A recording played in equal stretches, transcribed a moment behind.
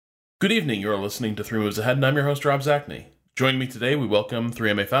Good evening, you're listening to Three Moves Ahead, and I'm your host, Rob Zachney. Joining me today, we welcome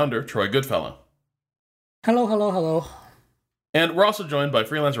 3MA founder, Troy Goodfellow. Hello, hello, hello. And we're also joined by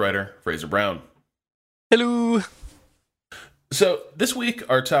freelance writer, Fraser Brown. Hello. So, this week,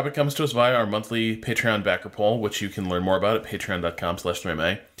 our topic comes to us via our monthly Patreon backer poll, which you can learn more about at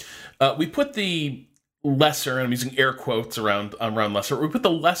patreon.com/3MA. We put the lesser, and I'm using air quotes around lesser, we put the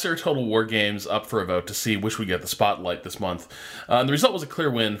lesser Total War games up for a vote to see which would get the spotlight this month. And the result was a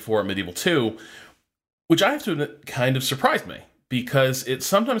clear win for Medieval 2, which I have to admit kind of surprised me, because it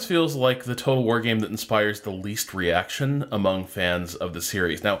sometimes feels like the Total War game that inspires the least reaction among fans of the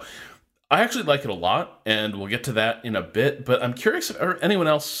series. Now, I actually like it a lot, and we'll get to that in a bit, but I'm curious if anyone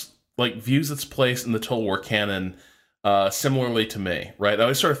else views its place in the Total War canon similarly to me, right? I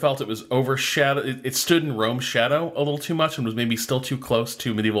always sort of felt it was overshadowed. It stood in Rome's shadow a little too much and was maybe still too close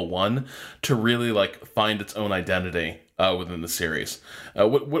to Medieval 1 to really find its own identity within the series.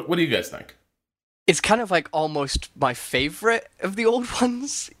 What do you guys think? It's kind of almost my favorite of the old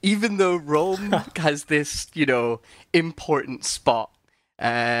ones, even though Rome has this, important spot.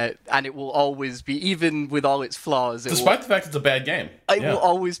 And it will always be, even with all its flaws. Despite the fact it's a bad game. It will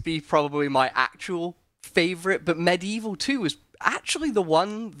always be probably my actual favorite, but Medieval 2 was actually the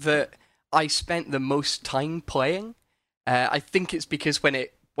one that I spent the most time playing. I think it's because when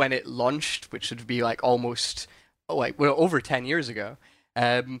it launched, which would be over 10 years ago,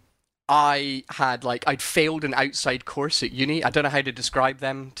 I had I'd failed an outside course at uni. I don't know how to describe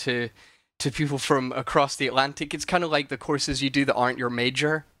them to people from across the Atlantic. It's kind of like the courses you do that aren't your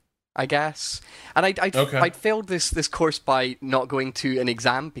major, I guess. And I'd failed this course by not going to an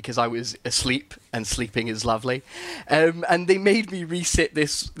exam because I was asleep, and sleeping is lovely. And they made me resit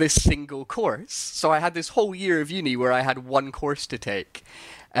this single course. So I had this whole year of uni where I had one course to take.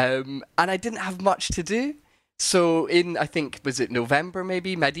 And I didn't have much to do. So in, I think, was it November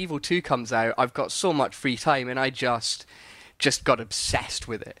maybe, Medieval 2 comes out. I've got so much free time, and I just got obsessed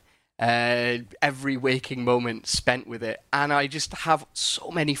with it. Every waking moment spent with it, and I just have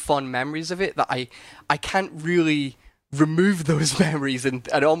so many fond memories of it that I can't really remove those memories, and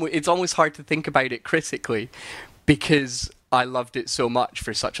it's almost hard to think about it critically because I loved it so much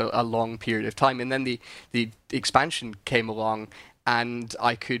for such a long period of time. And then the expansion came along, and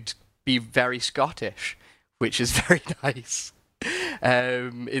I could be very Scottish, which is very nice,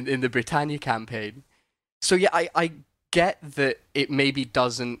 in the Britannia campaign. So yeah, I get that it maybe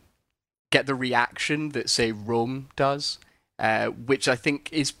doesn't get the reaction that, say, Rome does, which I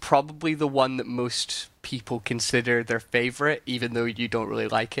think is probably the one that most people consider their favorite, even though you don't really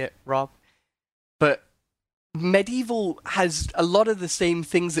like it, Rob. But Medieval has a lot of the same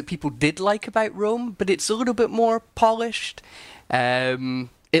things that people did like about Rome, but it's a little bit more polished.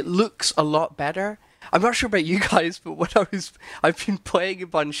 It looks a lot better. I'm not sure about you guys, but I've been playing a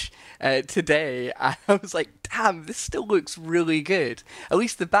bunch today, and I was like, damn, this still looks really good. At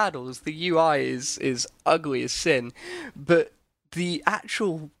least the battles, the UI is ugly as sin, but the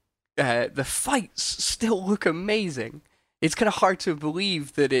actual, the fights still look amazing. It's kind of hard to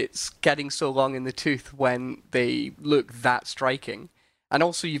believe that it's getting so long in the tooth when they look that striking. And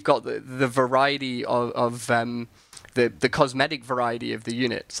also you've got the variety of the cosmetic variety of the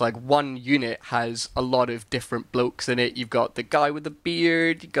units. One unit has a lot of different blokes in it. You've got the guy with the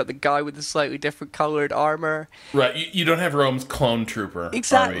beard, you've got the guy with the slightly different colored armor. Right, you don't have Rome's clone trooper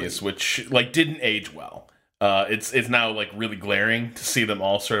armies, which didn't age well. It's now really glaring to see them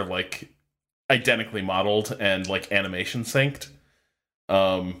all sort of identically modeled and animation synced.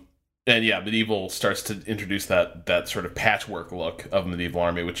 And yeah, Medieval starts to introduce that sort of patchwork look of Medieval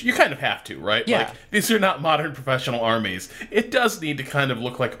army, which you kind of have to, right? Yeah. These are not modern professional armies. It does need to kind of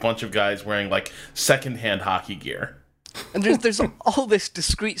look like a bunch of guys wearing secondhand hockey gear. And there's all this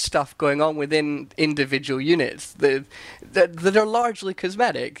discrete stuff going on within individual units that are largely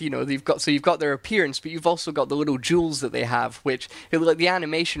cosmetic. You've got their appearance, but you've also got the little jewels that they have, which the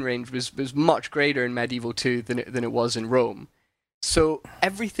animation range was much greater in Medieval 2 than it was in Rome. So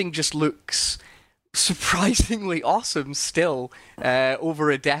everything just looks surprisingly awesome still, over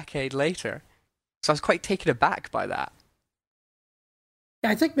a decade later. So I was quite taken aback by that.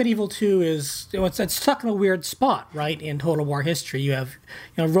 Yeah, I think Medieval 2 is, it's stuck in a weird spot, right, in Total War history. You have,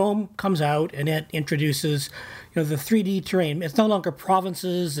 Rome comes out and it introduces, the 3D terrain. It's no longer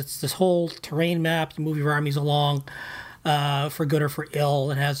provinces, it's this whole terrain map. You move your armies along, for good or for ill.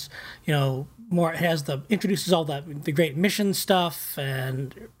 It has, introduces all the great mission stuff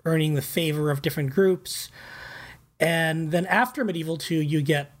and earning the favor of different groups. And then after Medieval 2, you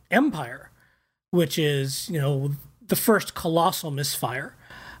get Empire, which is, the first colossal misfire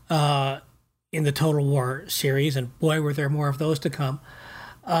in the Total War series, and boy, were there more of those to come.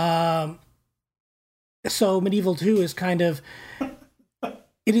 So Medieval 2 is kind of,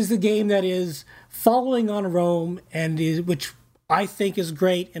 it is the game that is following on Rome, and which I think is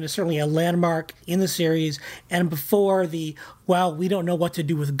great and is certainly a landmark in the series, and before the wow, we don't know what to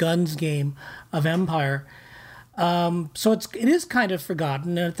do with guns game of Empire. So it is kind of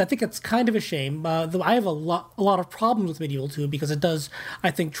forgotten, and I think it's kind of a shame. I have a lot of problems with Medieval 2 because it does,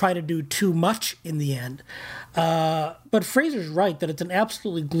 I think, try to do too much in the end. But Fraser's right that it's an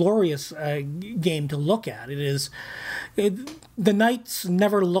absolutely glorious game to look at. The knights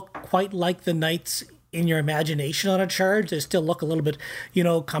never look quite like the knights in your imagination on a charge. They still look a little bit,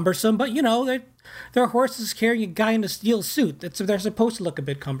 cumbersome, but they're horses carrying a guy in a steel suit. They're supposed to look a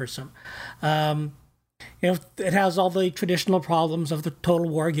bit cumbersome. It has all the traditional problems of the Total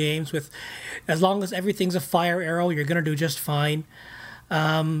War games with, as long as everything's a fire arrow, you're going to do just fine.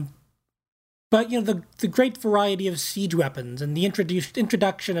 But the great variety of siege weapons and the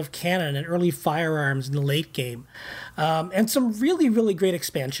introduction of cannon and early firearms in the late game, and some really, really great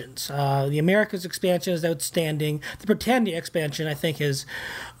expansions. The Americas expansion is outstanding. The Britannia expansion, I think, is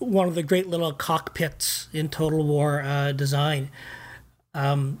one of the great little cockpits in Total War design.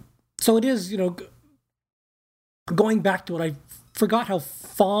 So it is, going back to it, I forgot how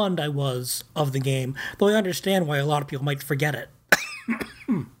fond I was of the game, though I understand why a lot of people might forget it.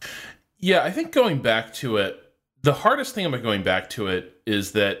 Yeah, I think going back to it, the hardest thing about going back to it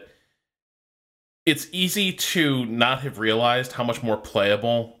is that it's easy to not have realized how much more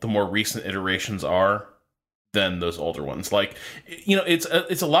playable the more recent iterations are than those older ones. Like,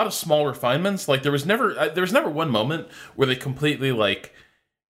 it's a lot of small refinements. Like, there was never one moment where they completely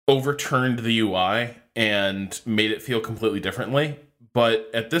overturned the UI and made it feel completely differently. But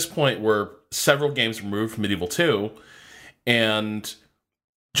at this point, we're several games removed from Medieval 2, and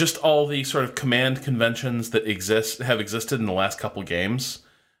just all the sort of command conventions that have existed in the last couple games,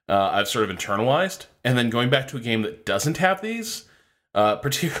 I've sort of internalized. And then going back to a game that doesn't have these,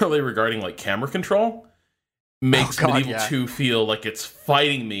 particularly regarding camera control, makes Medieval 2 feel like it's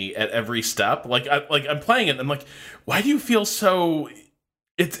fighting me at every step. I'm playing it and I'm like, why do you feel so?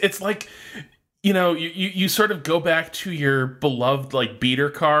 It's like, you sort of go back to your beloved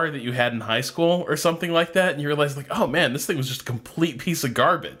beater car that you had in high school or something like that, and you realize oh man, this thing was just a complete piece of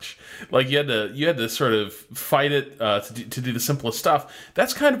garbage. You had to sort of fight it to do the simplest stuff.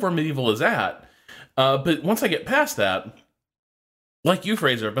 That's kind of where Medieval is at. But once I get past that, like you,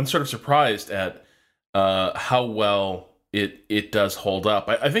 Fraser, I've been sort of surprised at how well it does hold up.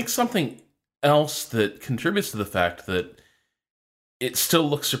 I think something else that contributes to the fact that it still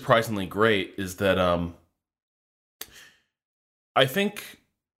looks surprisingly great is that I think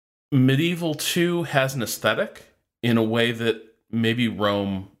Medieval 2 has an aesthetic in a way that maybe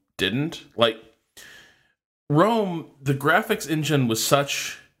Rome didn't. Rome, the graphics engine was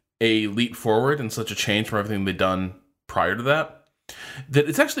such a leap forward and such a change from everything they'd done prior to that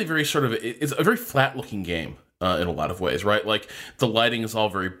it's actually it's a very flat looking game. In a lot of ways, right? The lighting is all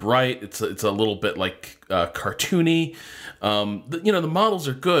very bright. It's a little bit cartoony. The models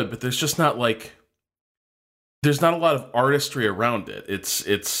are good, but there's just not there's not a lot of artistry around it.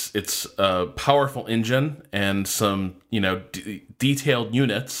 It's a powerful engine and some detailed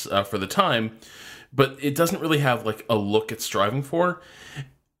units for the time, but it doesn't really have a look it's striving for.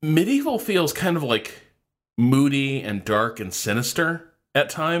 Medieval feels kind of moody and dark and sinister at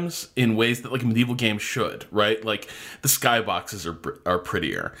times in ways that medieval games should, right? The skyboxes are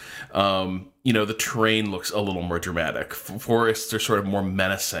prettier. The terrain looks a little more dramatic. Forests are sort of more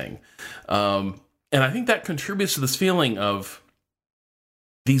menacing. And I think that contributes to this feeling of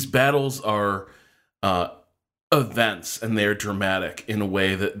these battles are events and they're dramatic in a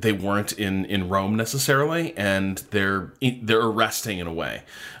way that they weren't in Rome necessarily, and they're arresting in a way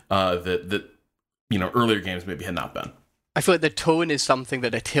that earlier games maybe had not been. I feel like the tone is something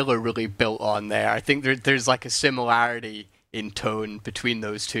that Attila really built on there. I think there's a similarity in tone between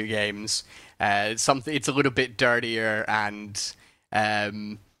those two games. It's a little bit dirtier, and I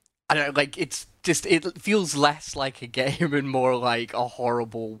don't know, it feels less like a game and more like a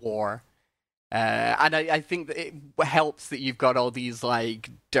horrible war. And I think that it helps that you've got all these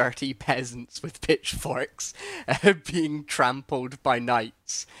dirty peasants with pitchforks being trampled by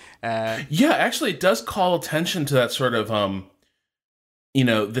knights. Yeah, actually, it does call attention to that sort of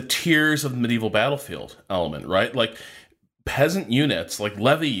the tiers of the medieval battlefield element, right? Peasant units,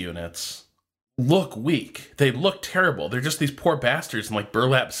 levy units, look weak. They look terrible. They're just these poor bastards in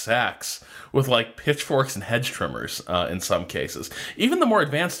burlap sacks with pitchforks and hedge trimmers in some cases. Even the more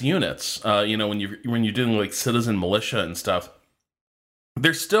advanced units, when you're doing citizen militia and stuff,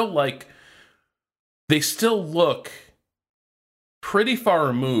 they're still they still look pretty far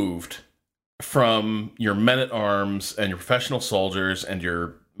removed from your men-at-arms and your professional soldiers and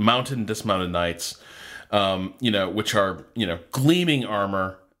your mounted and dismounted knights, which are, gleaming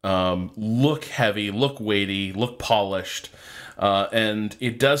armor, look heavy, look weighty, look polished. And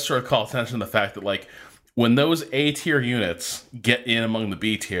it does sort of call attention to the fact that, like, when those A tier units get in among the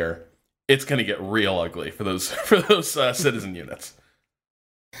B tier, it's going to get real ugly for those citizen units.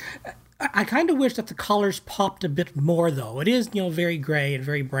 I kind of wish that the colors popped a bit more, though. It is, very gray and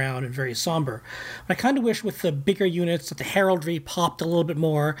very brown and very somber. But I kind of wish with the bigger units that the heraldry popped a little bit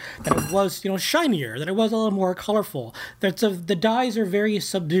more, that it was, shinier, that it was a little more colorful. That the dyes are very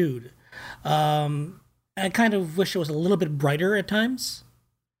subdued. I kind of wish it was a little bit brighter at times.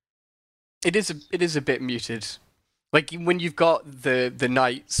 It is a bit muted. Like when you've got the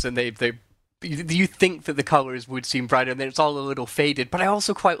knights and they you think that the colors would seem brighter, and then it's all a little faded. But I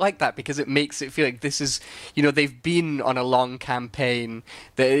also quite like that because it makes it feel like this is, they've been on a long campaign.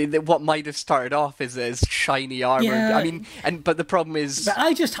 That what might have started off as shiny armor. Yeah. I mean, but the problem is, but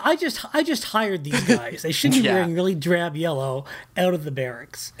I just hired these guys. They shouldn't be wearing really drab yellow out of the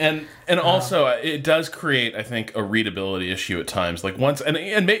barracks. And also it does create, I think, a readability issue at times. Like once,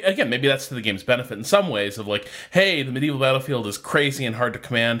 again, maybe that's to the game's benefit in some ways. Of like, hey, the medieval battlefield is crazy and hard to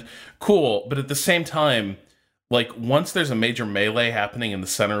command. Cool, but at the same time, like, once there's a major melee happening in the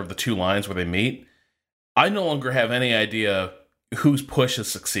center of the two lines where they meet, I no longer have any idea whose push is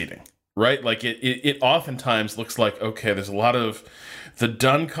succeeding, right? Like, it oftentimes looks like, okay, there's a lot of... The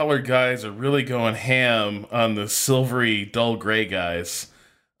dun-colored guys are really going ham on the silvery, dull gray guys.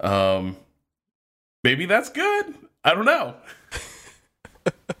 Maybe that's good? I don't know.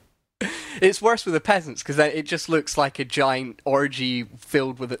 It's worse with the peasants, because it just looks like a giant orgy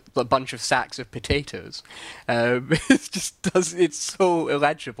filled with a bunch of sacks of potatoes. It's so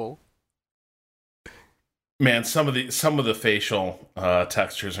illegible. Man, some of the facial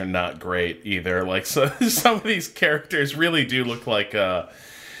textures are not great either. Like, so some of these characters really do look like the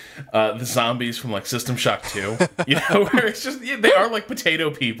zombies from like System Shock 2. Where it's just they are like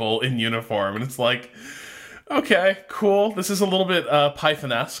potato people in uniform, and it's like, okay, cool. This is a little bit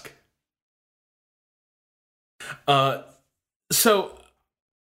Python-esque. So,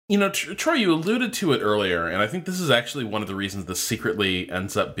 Troy, you alluded to it earlier, and I think this is actually one of the reasons this secretly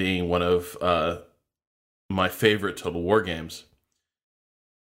ends up being one of my favorite Total War games.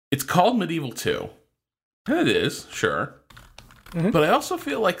 It's called Medieval 2. And it is, sure. Mm-hmm. But I also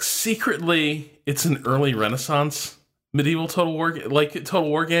feel like secretly it's an early Renaissance medieval Total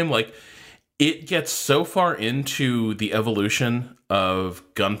War game. Like, it gets so far into the evolution of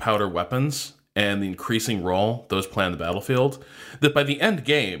gunpowder weapons and the increasing role those play on the battlefield, that by the end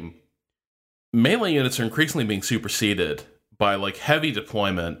game, melee units are increasingly being superseded by like heavy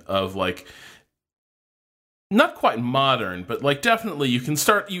deployment of like not quite modern, but like definitely you can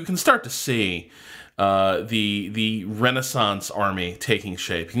start to see the Renaissance army taking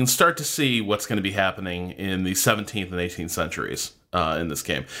shape. You can start to see what's going to be happening in the 17th and 18th centuries in this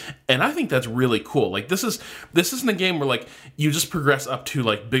game, and I think that's really cool. Like this isn't a game where like you just progress up to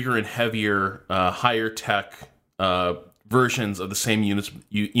like bigger and heavier, higher tech versions of the same units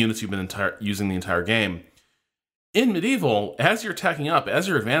you've been using the entire game. In Medieval, as you're attacking up, as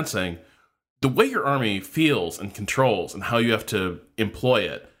you're advancing, the way your army feels and controls and how you have to employ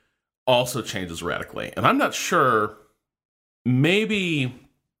it also changes radically. And I'm not sure, maybe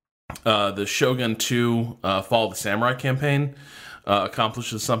the Shogun 2 Fall of the Samurai campaign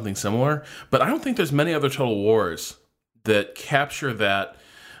accomplishes something similar, but I don't think there's many other Total Wars that capture that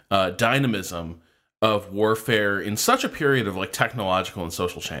dynamism of warfare in such a period of like technological and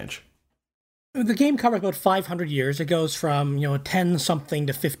social change. The game covers about 500 years. It goes from 10-something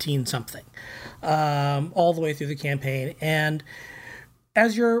to 15-something, all the way through the campaign. And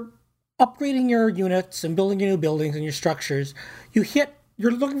as you're upgrading your units and building your new buildings and your structures,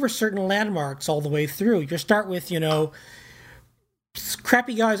 you're looking for certain landmarks all the way through. You start with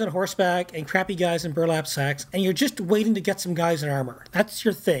crappy guys on horseback and crappy guys in burlap sacks, and you're just waiting to get some guys in armor. That's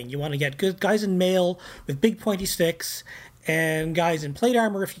your thing. You want to get good guys in mail with big pointy sticks and guys in plate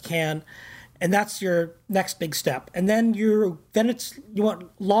armor if you can. And that's your next big step. And then you want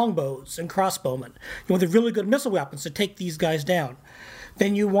longbows and crossbowmen. You want the really good missile weapons to take these guys down.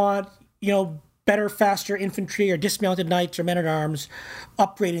 Then you want, better, faster infantry or dismounted knights or men-at-arms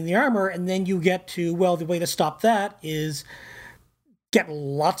upgrading the armor. And then you get to, the way to stop that is get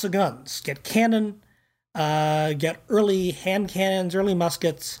lots of guns. Get cannon, get early hand cannons, early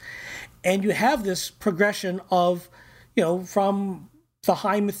muskets. And you have this progression of, from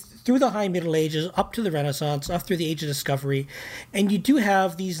through the High Middle Ages, up to the Renaissance, up through the Age of Discovery, and you do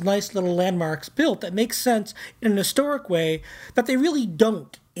have these nice little landmarks built that make sense in an historic way that they really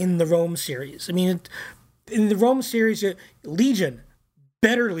don't in the Rome series. I mean, in the Rome series, Legion,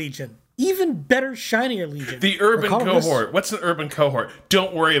 better Legion, even better, shinier Legion. The urban cohort. What's an urban cohort?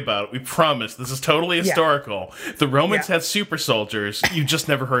 Don't worry about it. We promise. This is totally historical. Yeah. The Romans had super soldiers. You just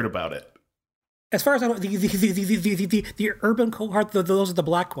never heard about it. As far as I know, the urban cohort, those are the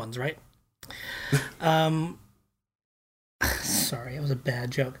black ones, right? Sorry, it was a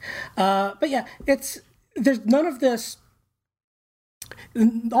bad joke. But yeah, there's none of this.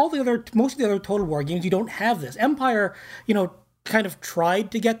 Most of the other Total War games, you don't have this. Empire, kind of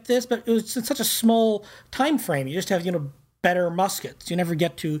tried to get this, but it was in such a small time frame. You just have, better muskets. You never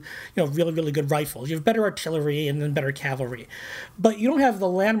get to, really, really good rifles. You have better artillery and then better cavalry. But you don't have the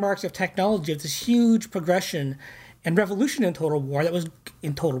landmarks of technology of this huge progression and revolution in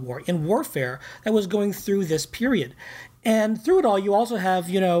in warfare that was going through this period. And through it all, you also have,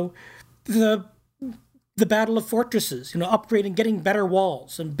 the Battle of Fortresses, upgrading, getting better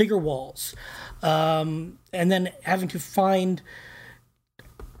walls and bigger walls. And then having to find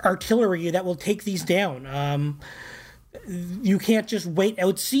artillery that will take these down. You can't just wait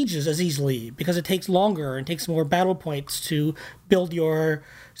out sieges as easily because it takes longer and takes more battle points to build your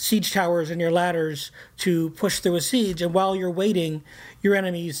siege towers and your ladders to push through a siege. And while you're waiting, your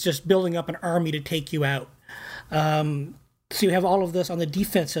enemy is just building up an army to take you out. So you have all of this on the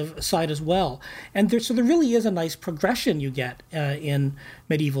defensive side as well. And there really is a nice progression you get in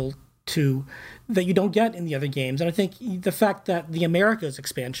Medieval 2 that you don't get in the other games. And I think the fact that the Americas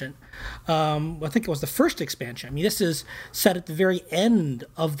expansion, I think it was the first expansion. I mean, this is set at the very end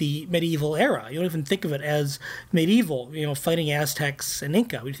of the medieval era. You don't even think of it as medieval, fighting Aztecs and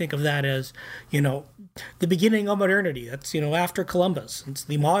Inca. We think of that as, the beginning of modernity. That's, after Columbus. It's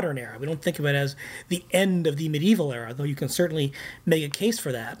the modern era. We don't think of it as the end of the medieval era, though you can certainly make a case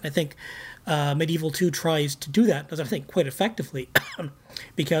for that. I think Medieval 2 tries to do that, I think, quite effectively,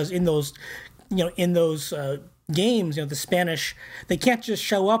 because in those games, the Spanish, they can't just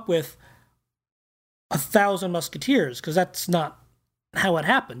show up with 1,000 musketeers, because that's not how it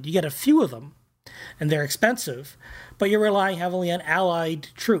happened. You get a few of them, and they're expensive, but you're relying heavily on allied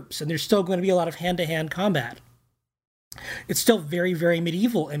troops, and there's still going to be a lot of hand-to-hand combat. It's still very, very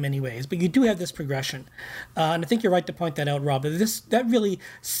medieval in many ways, but you do have this progression. And I think you're right to point that out, Rob. That really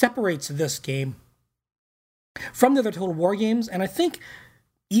separates this game from the other Total War games, and I think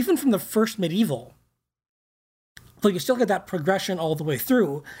even from the first Medieval, though you still get that progression all the way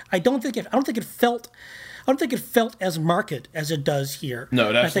through, I don't think it felt as marked as it does here. No,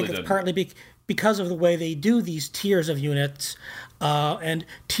 it absolutely I think it's partly because of the way they do these tiers of units and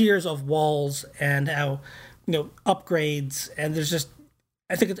tiers of walls and how upgrades, and there's just,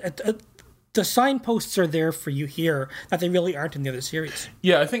 I think the signposts are there for you here that they really aren't in the other series.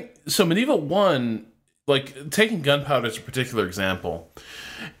 Yeah, I think so. Medieval 1, like taking gunpowder as a particular example,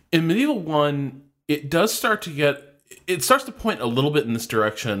 in Medieval 1, it starts to point a little bit in this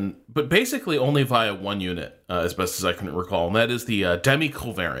direction, but basically only via one unit, as best as I can recall, and that is the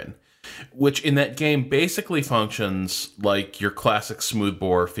Demi-Culverin, which in that game basically functions like your classic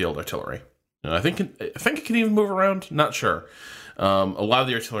smoothbore field artillery. I think it can even move around. Not sure. A lot of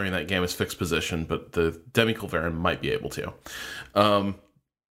the artillery in that game is fixed position, but the Demi-Culverin might be able to.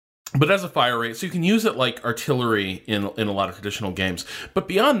 But as a fire rate, so you can use it like artillery in a lot of traditional games. But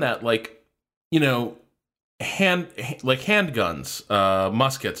beyond that, handguns,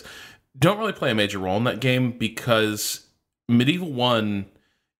 muskets, don't really play a major role in that game because Medieval 1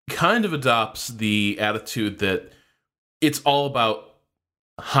 kind of adopts the attitude that it's all about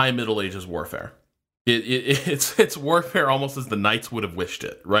High Middle Ages warfare. It's warfare almost as the knights would have wished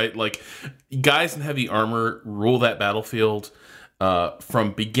it, right? Like, guys in heavy armor rule that battlefield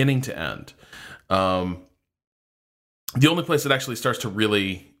from beginning to end. The only place it actually starts to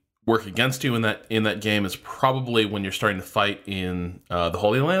really work against you in that game is probably when you're starting to fight in the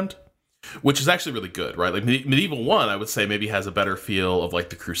Holy Land, which is actually really good, right? Like Medieval 1, I would say maybe has a better feel of like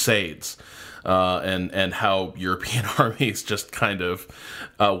the Crusades. And how European armies just kind of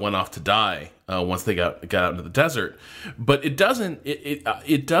went off to die once they got out into the desert, but it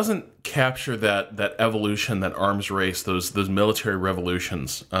doesn't capture that evolution, that arms race, those military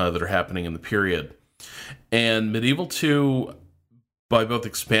revolutions that are happening in the period. And Medieval 2, by both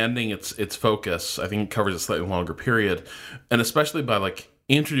expanding its focus, I think it covers a slightly longer period, and especially by like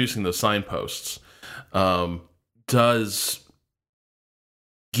introducing those signposts, does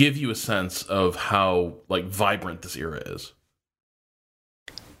give you a sense of how like vibrant this era is.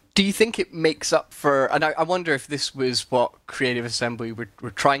 do you think it makes up for, and I wonder if this was what Creative Assembly were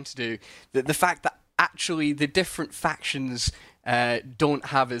trying to do, the fact that actually the different factions don't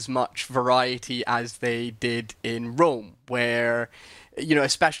have as much variety as they did in Rome, where,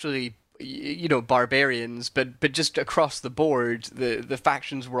 especially, barbarians, but just across the board, the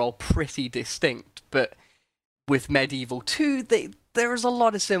factions were all pretty distinct. But with Medieval 2, there's a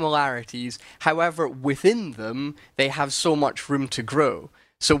lot of similarities. However, within them, they have so much room to grow.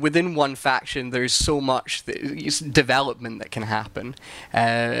 So within one faction, there's so much development that can happen,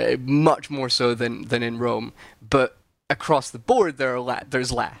 much more so than in Rome. But across the board,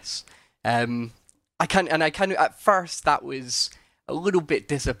 there's less. At first that was a little bit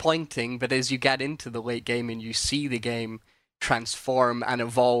disappointing, but as you get into the late game and you see the game transform and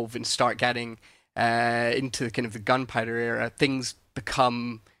evolve and start getting into kind of the gunpowder era, things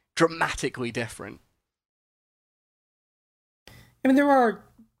become dramatically different. I mean, there are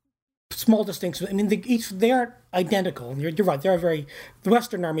small distinctions. I mean, they aren't identical. You're right. The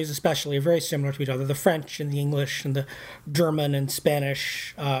Western armies especially are very similar to each other. The French and the English and the German and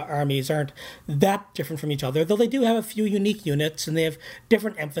Spanish armies aren't that different from each other, though they do have a few unique units and they have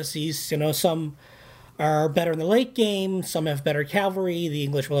different emphases. Some are better in the late game, some have better cavalry, the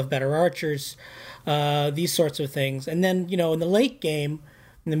English will have better archers, these sorts of things. And then, in the late game,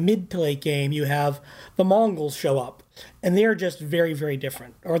 in the mid to late game, you have the Mongols show up, and they're just very, very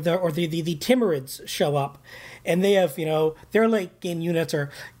different. Or the Timurids show up, and they have, their late game units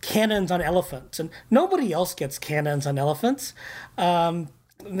are cannons on elephants, and nobody else gets cannons on elephants. It's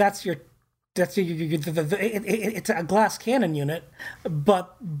a glass cannon unit,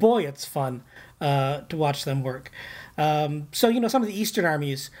 but boy, it's fun to watch them work. So some of the Eastern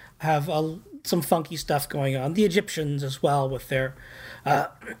armies have some funky stuff going on. The Egyptians as well, with their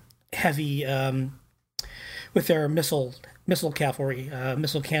heavy, with their missile cavalry,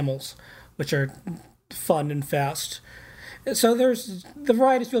 missile camels, which are fun and fast. So the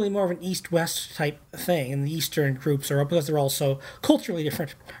variety is really more of an East-West type thing, and the Eastern groups are, because they're also culturally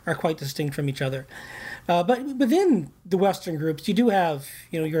different, are quite distinct from each other. But within the Western groups, you do have,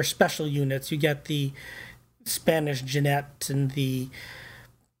 your special units. You get the Spanish Jeanette and the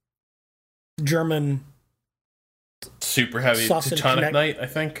German super heavy Teutonic Knight, I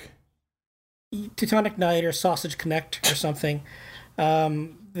think. Teutonic Knight or Sausage Connect or something.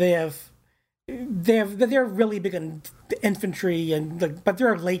 They're really big on infantry but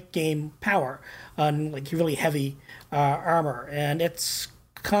they're a late game power on really heavy armor, and it's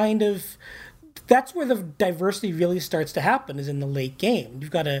that's where the diversity really starts to happen, is in the late game. You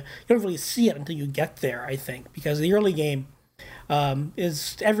don't really see it until you get there, I think, because the early game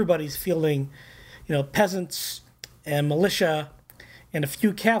is everybody's fielding, peasants and militia and a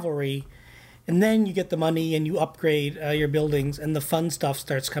few cavalry, and then you get the money and you upgrade your buildings, and the fun stuff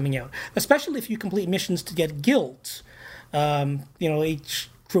starts coming out. Especially if you complete missions to get guilds. Each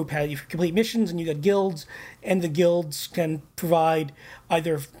group you complete missions and you get guilds, and the guilds can provide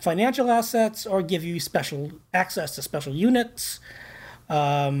either financial assets or give you special access to special units.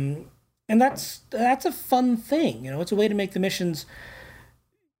 And that's a fun thing. It's a way to make the missions.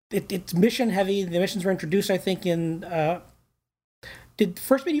 It's mission heavy. The missions were introduced, I think, in. Did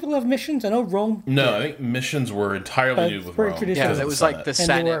First Medieval have missions? I know Rome. No, I think missions were entirely new with Rome. Yeah, it was like the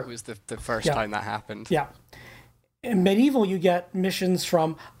Senate was the first time that happened. Yeah. In Medieval, you get missions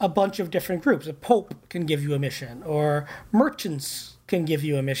from a bunch of different groups. A pope can give you a mission, or merchants can give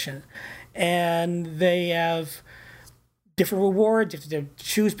you a mission. And they have different rewards. You have to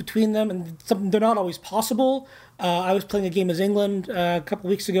choose between them, and they're not always possible. I was playing a game as England a couple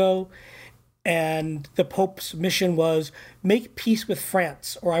weeks ago, and the Pope's mission was, make peace with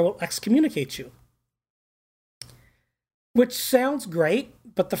France, or I will excommunicate you. Which sounds great,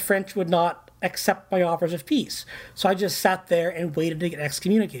 but the French would not accept my offers of peace. So I just sat there and waited to get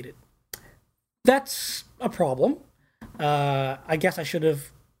excommunicated. That's a problem. I guess I should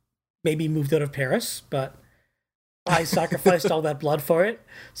have maybe moved out of Paris, but I sacrificed all that blood for it,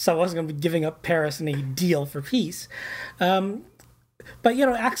 so I wasn't going to be giving up Paris in a deal for peace. But,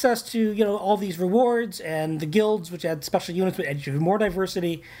 access to, all these rewards and the guilds, which had special units with even more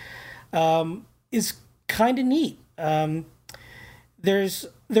diversity, is kind of neat. There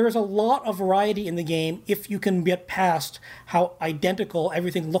is a lot of variety in the game if you can get past how identical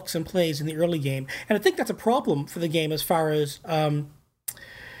everything looks and plays in the early game. And I think that's a problem for the game as far as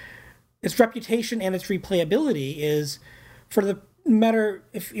its reputation and its replayability is, for the matter,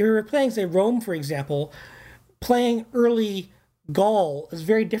 if you're playing, say, Rome, for example, playing early Gaul is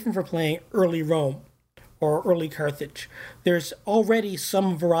very different from playing early Rome or early Carthage. There's already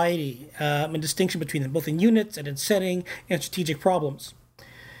some variety and distinction between them, both in units and in setting and strategic problems.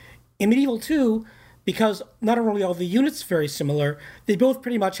 In Medieval 2, because not only are the units very similar, they both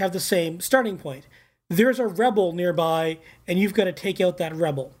pretty much have the same starting point. There's a rebel nearby, and you've got to take out that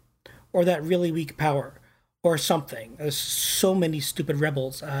rebel, or that really weak power, or something. There's so many stupid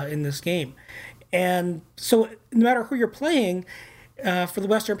rebels in this game. And so no matter who you're playing, for the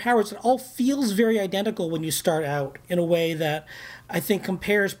Western powers, it all feels very identical when you start out in a way that I think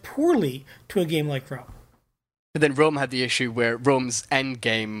compares poorly to a game like Rome. But then Rome had the issue where Rome's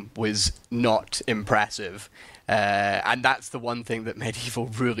endgame was not impressive. And that's the one thing that Medieval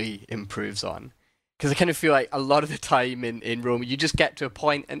really improves on. Because I kind of feel like a lot of the time in Rome, you just get to a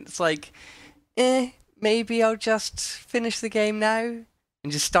point and it's like, maybe I'll just finish the game now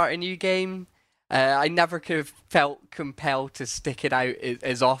and just start a new game. I never could have felt compelled to stick it out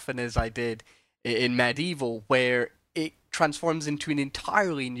as often as I did in Medieval, where it transforms into an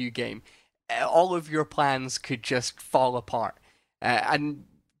entirely new game. All of your plans could just fall apart. And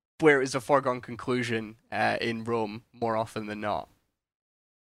where it was a foregone conclusion in Rome more often than not.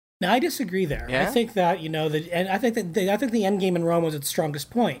 Now I disagree there. Yeah? I think that and I think the end game in Rome was its strongest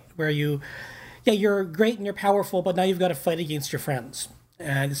point, where you're great and you're powerful, but now you've got to fight against your friends.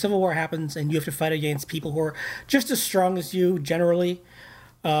 And the Civil War happens, and you have to fight against people who are just as strong as you generally,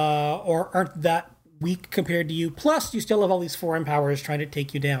 or aren't that weak compared to you. Plus, you still have all these foreign powers trying to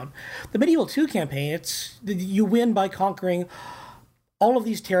take you down. The Medieval 2 campaign, you win by conquering all of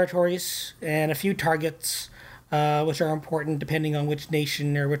these territories and a few targets, which are important depending on which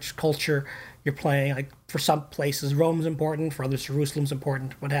nation or which culture you're playing. Like for some places, Rome's important, for others, Jerusalem's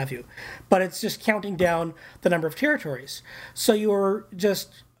important, what have you. But it's just counting down the number of territories. So you're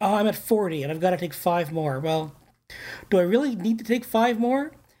just, I'm at 40 and I've got to take 5 more. Well, do I really need to take 5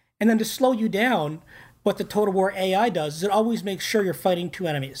 more? And then to slow you down, what the Total War AI does is it always makes sure you're fighting 2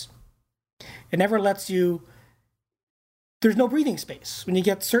 enemies. It never lets you. There's no breathing space. When you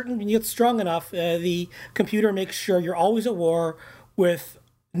get strong enough, the computer makes sure you're always at war with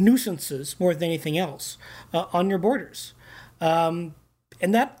nuisances more than anything else on your borders. And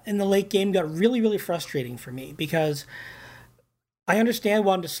that in the late game got really, really frustrating for me, because I understand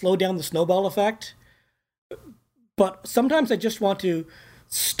wanting to slow down the snowball effect, but sometimes I just want to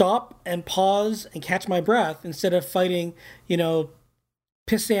stop and pause and catch my breath instead of fighting,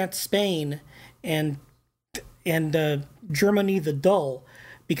 pissant Spain and Germany the dull,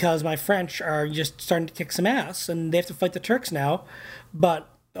 because my French are just starting to kick some ass and they have to fight the Turks now. But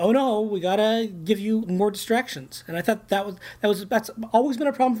oh no, we gotta give you more distractions. And I thought that's always been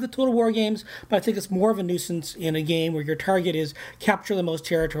a problem for the Total War games, but I think it's more of a nuisance in a game where your target is capture the most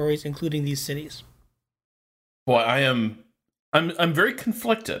territories, including these cities. Boy, I'm very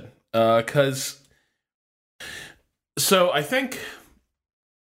conflicted, because so I think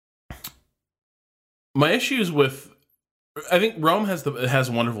my issues with, I think Rome has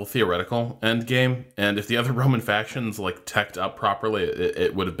a wonderful theoretical end game, and if the other Roman factions like teched up properly,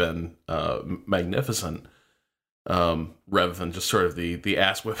 it would have been magnificent, rather than just sort of the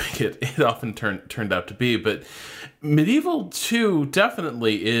ass whipping it often turned out to be. But Medieval 2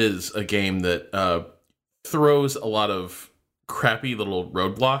 definitely is a game that throws a lot of crappy little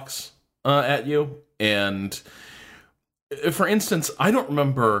roadblocks at you. And for instance, I don't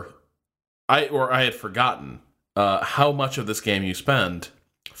remember, I had forgotten how much of this game you spend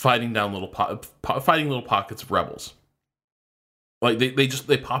fighting down fighting little pockets of rebels. Like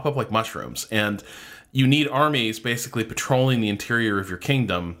they pop up like mushrooms, and you need armies basically patrolling the interior of your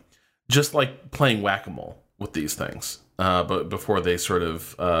kingdom, just like playing whack-a-mole with these things. But before they sort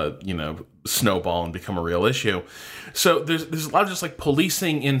of snowball and become a real issue. So there's a lot of just like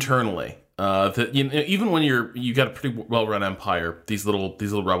policing internally. That even when you got a pretty well-run empire, these little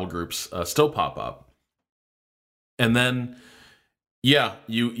rebel groups still pop up. And then, yeah,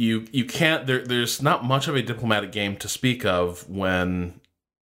 you can't. There's not much of a diplomatic game to speak of when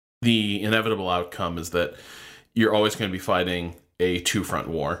the inevitable outcome is that you're always going to be fighting a 2-front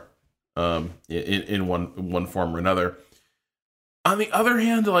war, in one form or another. On the other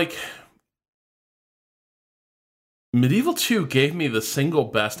hand, like, Medieval 2 gave me the single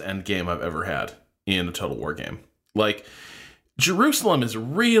best end game I've ever had in a Total War game. Like, Jerusalem is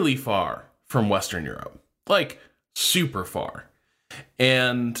really far from Western Europe. Like, super far.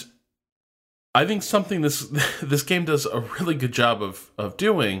 And I think something this game does a really good job of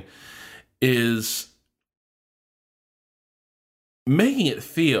doing is making it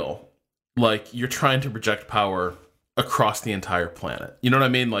feel like you're trying to project power across the entire planet. You know what I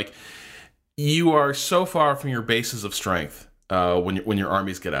mean? Like, you are so far from your bases of strength when your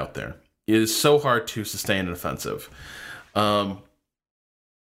armies get out there. It is so hard to sustain an offensive. And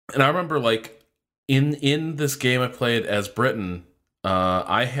I remember, like, in this game I played as Britain,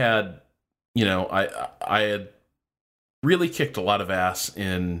 I had, I had really kicked a lot of ass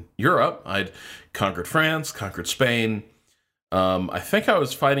in Europe. I'd conquered France, conquered Spain. I think I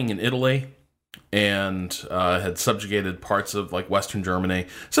was fighting in Italy and had subjugated parts of like Western Germany.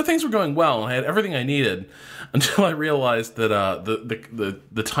 So things were going well, and I had everything I needed until I realized that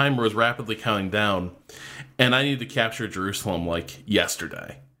the timer was rapidly counting down, and I needed to capture Jerusalem like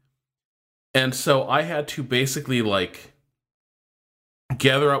yesterday. And so I had to basically like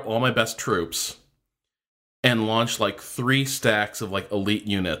gather up all my best troops and launch like 3 stacks of like elite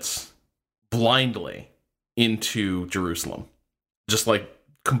units blindly into Jerusalem. Just like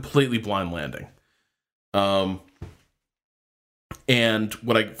completely blind landing. And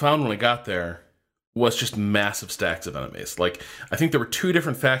what I found when I got there was just massive stacks of enemies. Like, I think there were 2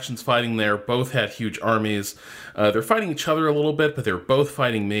 different factions fighting there. Both had huge armies. They're fighting each other a little bit, but they were both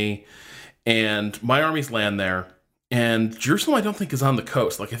fighting me. And my armies land there. And Jerusalem, I don't think, is on the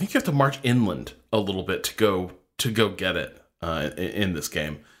coast. Like, I think you have to march inland a little bit to go get it in this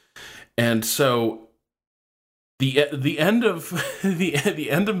game. And so the end of the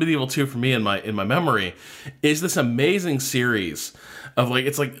end of Medieval 2 for me in my memory is this amazing series of like,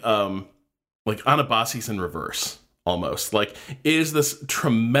 it's like Anabasis in reverse almost. Like, is this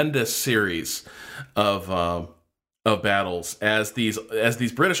tremendous series of battles as these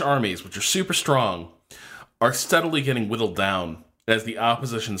British armies, which are super strong, are steadily getting whittled down as the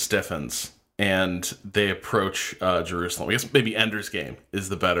opposition stiffens and they approach Jerusalem. I guess maybe Ender's Game is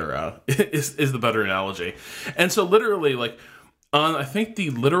the better is the better analogy. And so literally, like, on I think the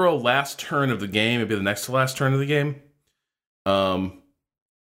literal last turn of the game, maybe the next to last turn of the game,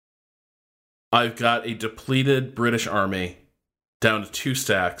 I've got a depleted British army down to 2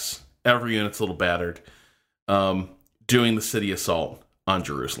 stacks. Every unit's a little battered, doing the city assault on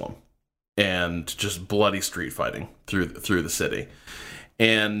Jerusalem. And just bloody street fighting through the city,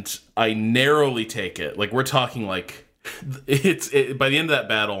 and I narrowly take it. Like, we're talking like by the end of that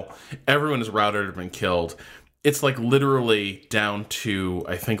battle, everyone is routed or been killed. It's like literally down to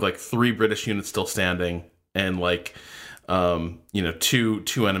I think like 3 British units still standing, and like 2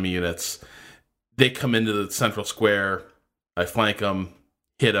 enemy units. They come into the central square. I flank them,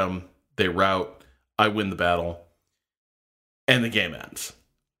 hit them. They rout. I win the battle, and the game ends.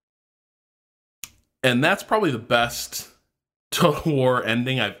 And that's probably the best Total War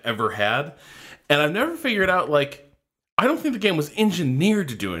ending I've ever had. And I've never figured out, like, I don't think the game was engineered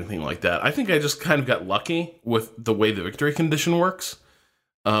to do anything like that. I think I just kind of got lucky with the way the victory condition works.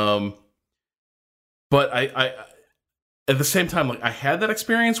 But I at the same time, like, I had that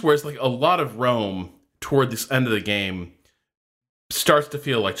experience, whereas, like, a lot of Rome toward this end of the game starts to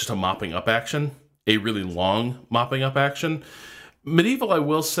feel like just a mopping up action, a really long mopping up action. Medieval, I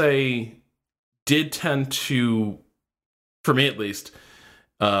will say, did tend to, for me at least,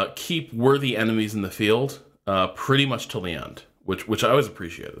 keep worthy enemies in the field pretty much till the end, which I always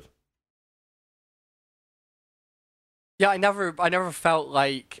appreciated. Yeah, I never felt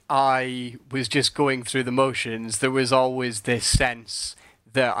like I was just going through the motions. There was always this sense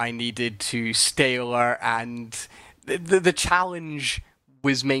that I needed to stay alert, and the challenge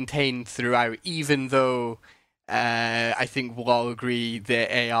was maintained throughout, even though I think we'll all agree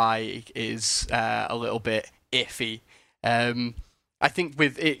that AI is a little bit iffy. I think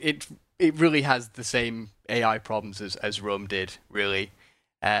with it really has the same AI problems as Rome did, really.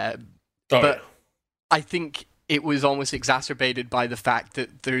 But I think it was almost exacerbated by the fact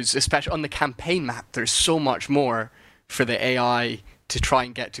that there's, especially on the campaign map, there's so much more for the AI to try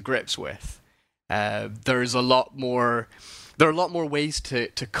and get to grips with. There's a lot more. There are a lot more ways to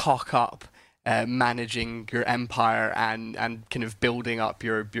cock up managing your empire and kind of building up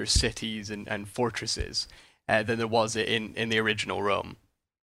your cities and fortresses than there was in the original Rome.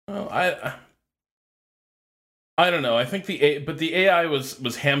 Well, I don't know. I think the AI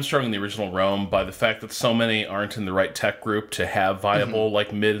was hamstrung in the original Rome by the fact that so many aren't in the right tech group to have viable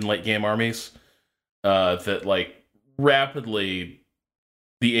like mid and late game armies. That like rapidly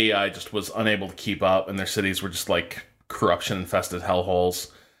the AI just was unable to keep up, and their cities were just like corruption infested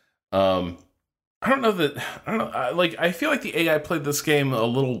hellholes. I don't know. I feel like the AI played this game a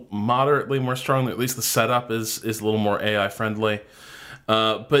little moderately more strongly. At least the setup is a little more AI friendly.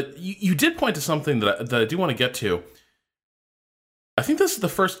 But you did point to something that I do want to get to. I think this is the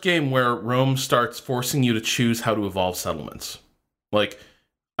first game where Rome starts forcing you to choose how to evolve settlements. Like,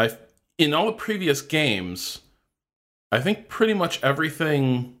 in all the previous games, I think pretty much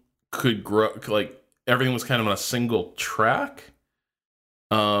everything could grow. Like, everything was kind of on a single track.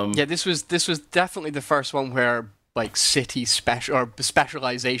 Yeah, this was definitely the first one where like city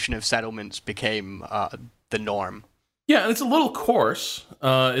specialization of settlements became the norm. Yeah, and it's a little coarse.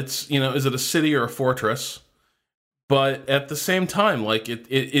 It's, is it a city or a fortress? But at the same time, like it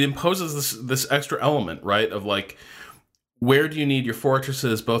imposes this extra element, right? Of like, where do you need your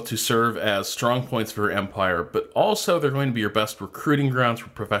fortresses both to serve as strong points for your empire, but also they're going to be your best recruiting grounds for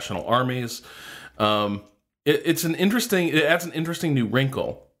professional armies. It adds an interesting new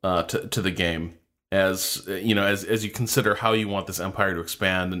wrinkle to the game as as you consider how you want this empire to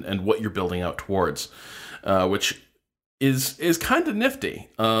expand and what you're building out towards, which is kind of nifty.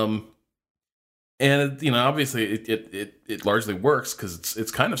 And obviously it largely works because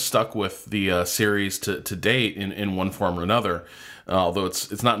it's kind of stuck with the series to date in one form or another. Although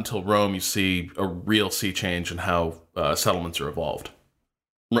it's not until Rome you see a real sea change in how settlements are evolved.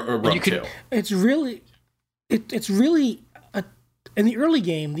 Rome too. It's really in the early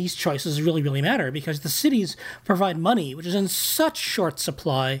game, these choices really matter because the cities provide money, which is in such short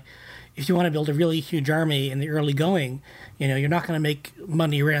supply. If you want to build a really huge army in the early going, you're not going to make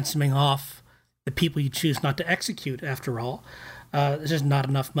money ransoming off the people you choose not to execute, after all. There's just not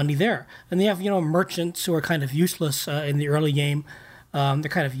enough money there. And they have, merchants who are kind of useless in the early game. They're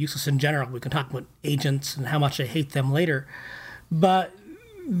kind of useless in general. We can talk about agents and how much I hate them later. But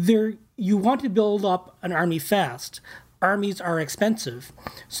you want to build up an army fast. Armies are expensive.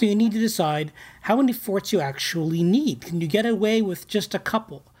 So you need to decide how many forts you actually need. Can you get away with just a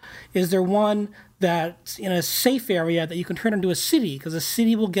couple? Is there one that's in a safe area that you can turn into a city? Because a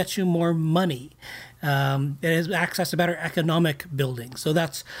city will get you more money. It has access to better economic building. So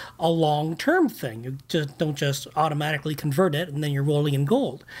that's a long-term thing. You just don't just automatically convert it and then you're rolling in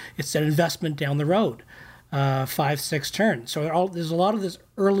gold. It's an investment down the road, 5-6 turns. So there's a lot of this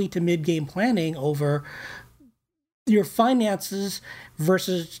early to mid-game planning over your finances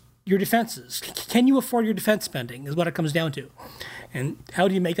versus your defenses. Can you afford your defense spending is what it comes down to. And how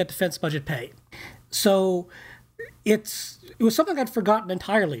do you make that defense budget pay? So it was something I'd forgotten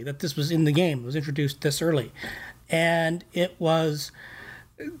entirely that this was in the game. It was introduced this early. And it was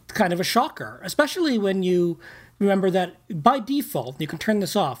kind of a shocker, especially when you remember that by default, you can turn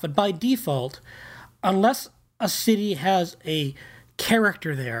this off, but by default, unless a city has a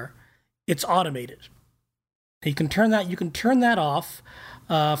character there, it's automated. You can turn that off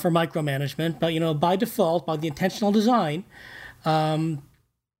for micromanagement, but by default, by the intentional design,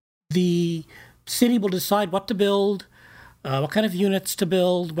 the city will decide what to build, what kind of units to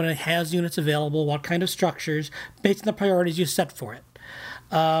build when it has units available, what kind of structures, based on the priorities you set for it.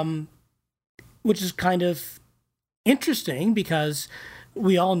 Which is kind of interesting because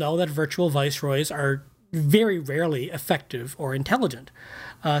we all know that virtual viceroys are very rarely effective or intelligent.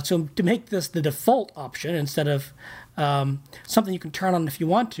 So to make this the default option instead of something you can turn on if you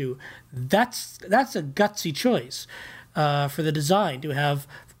want to, that's a gutsy choice for the design, to have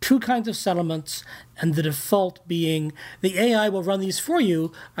two kinds of settlements and the default being the AI will run these for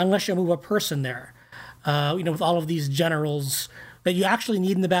you unless you move a person there. With all of these generals that you actually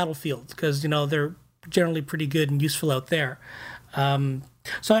need in the battlefield because, they're generally pretty good and useful out there. So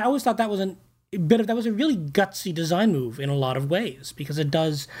I always thought that was a really gutsy design move in a lot of ways because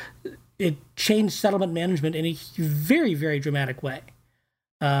it changed settlement management in a very, very dramatic way.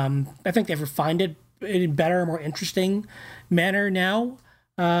 I think they've refined it in a better, more interesting manner now.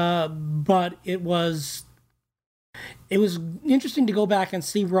 But it was interesting to go back and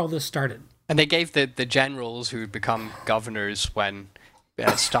see where all this started. And they gave the generals who would become governors when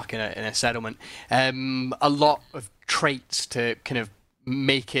stuck in a settlement a lot of traits to kind of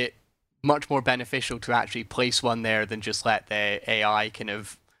make it much more beneficial to actually place one there than just let the AI kind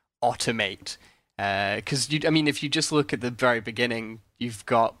of automate. Because if you just look at the very beginning, you've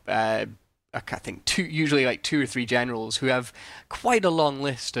got I think usually two or three generals who have quite a long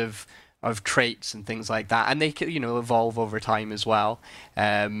list of traits and things like that, and they can evolve over time as well.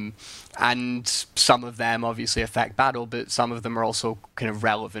 And some of them obviously affect battle, but some of them are also kind of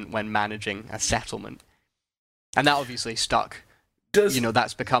relevant when managing a settlement. And that obviously stuck.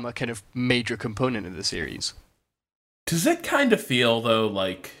 That's become a kind of major component of the series. Does it kind of feel though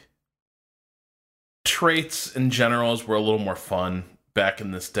like traits and generals were a little more fun back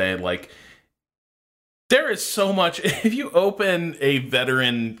in this day? Like, there is so much. If you open a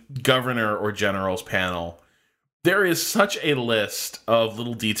veteran governor or generals panel, there is such a list of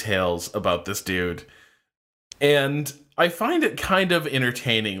little details about this dude. And I find it kind of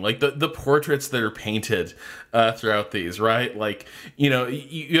entertaining, like the portraits that are painted throughout these, right? Like, you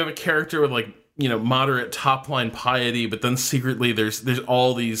have a character with moderate top line piety, but then secretly there's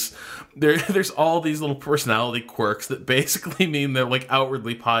all these little personality quirks that basically mean they're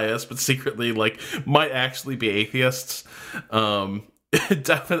outwardly pious, but secretly might actually be atheists.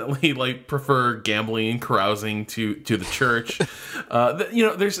 definitely like prefer gambling and carousing to the church.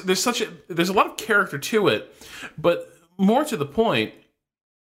 There's a lot of character to it, but more to the point,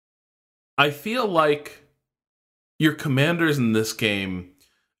 I feel like your commanders in this game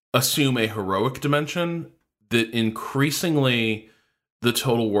assume a heroic dimension that increasingly the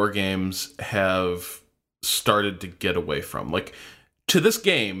Total War games have started to get away from. Like, to this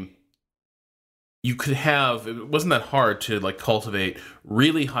game, you could have, it wasn't that hard to like cultivate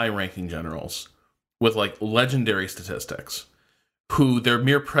really high-ranking generals with like legendary statistics who their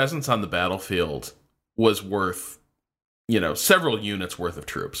mere presence on the battlefield was worth, several units worth of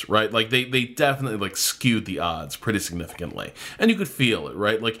troops, right? Like they definitely like skewed the odds pretty significantly. And you could feel it,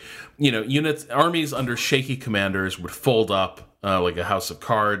 right? Like, armies under shaky commanders would fold up like a house of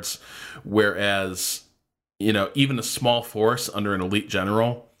cards, whereas, even a small force under an elite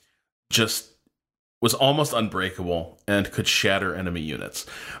general just was almost unbreakable and could shatter enemy units.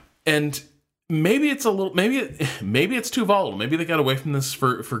 And maybe it's maybe it's too volatile. Maybe they got away from this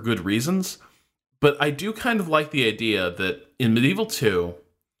for good reasons. But I do kind of like the idea that in Medieval 2,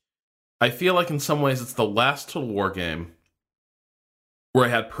 I feel like in some ways it's the last Total War game where I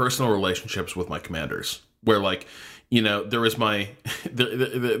had personal relationships with my commanders. Where like, there was my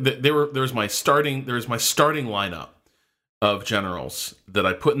there was my starting lineup of generals that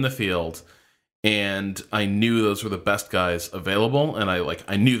I put in the field, and I knew those were the best guys available, and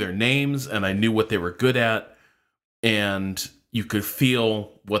I knew their names, and I knew what they were good at, and you could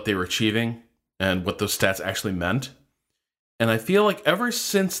feel what they were achieving and what those stats actually meant. And I feel like ever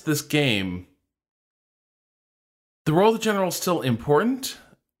since this game, the role of the general is still important,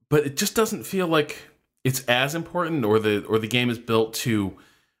 but it just doesn't feel like it's as important, or the game is built to,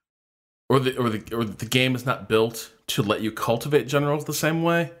 or the game is not built to let you cultivate generals the same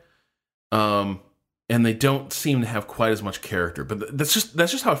way. And they don't seem to have quite as much character. But that's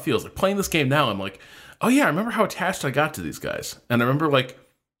just how it feels. Like playing this game now, I'm like, oh yeah, I remember how attached I got to these guys, and I remember like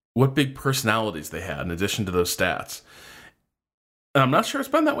what big personalities they had in addition to those stats. And I'm not sure it's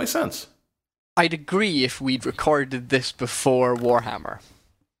been that way since. I'd agree if we'd recorded this before Warhammer.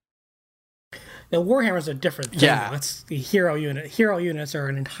 Now, Warhammer's a different thing. Yeah. It's the hero unit. Hero units are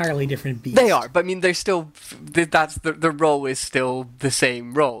an entirely different beast. They are, but I mean, they're still. That's the role is still the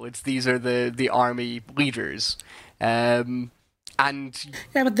same role. These are the army leaders, and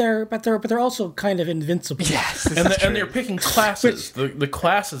yeah, but they're also kind of invincible. yes, and they're picking classes. The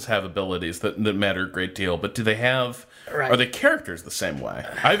classes have abilities that matter a great deal, but do they have? Right. Are they characters the same way?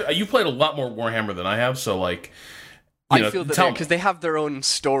 You played a lot more Warhammer than I have, so like. I feel that because they have their own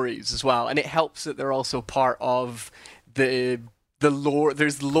stories as well, and it helps that they're also part of the lore.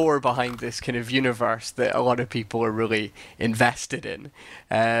 There's lore behind this kind of universe that a lot of people are really invested in,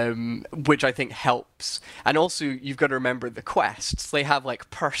 which I think helps. And also, you've got to remember the quests. They have like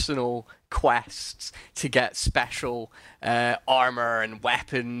personal quests to get special armor and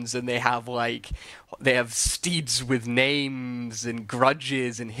weapons, and they have steeds with names and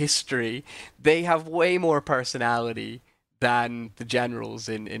grudges and history. They have way more personality than the generals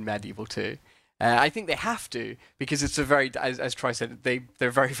in Medieval 2. I think they have to, because it's a very, as Troy said,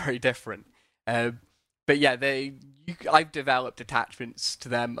 they're very, very different. But yeah, I've developed attachments to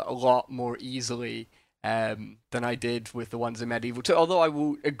them a lot more easily than I did with the ones in Medieval 2. Although I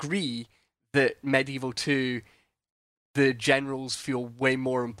will agree that Medieval 2, the generals feel way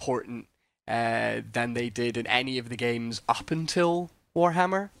more important than they did in any of the games up until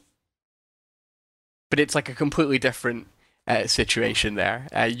Warhammer. But it's like a completely different situation there.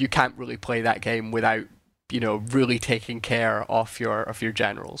 You can't really play that game without, really taking care of your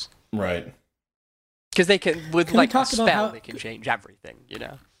generals. Right. Because they can, with like a spell, they can change everything,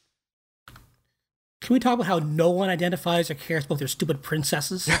 Can we talk about how no one identifies or cares about their stupid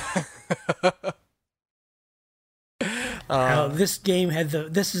princesses? How this game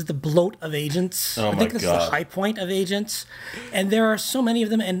this is the bloat of agents. Oh I think this is the high point of agents. And there are so many of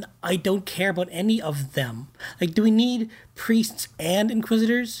them, and I don't care about any of them. Like, do we need priests and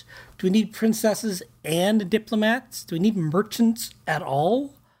inquisitors? Do we need princesses and diplomats? Do we need merchants at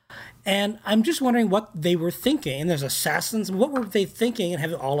all? And I'm just wondering what they were thinking. And there's assassins. What were they thinking in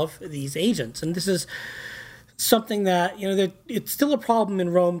having all of these agents? And this is something that, it's still a problem in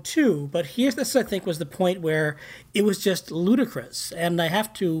Rome too, but this I think was the point where it was just ludicrous. And I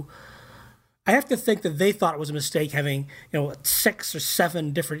have to think that they thought it was a mistake having, 6 or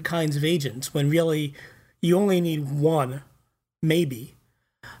 7 different kinds of agents when really you only need one, maybe.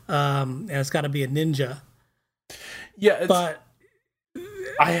 And it's got to be a ninja. Yeah, but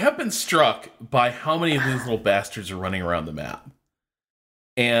I have been struck by how many of these little bastards are running around the map.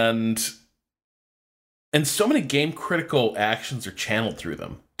 And and so many game critical actions are channeled through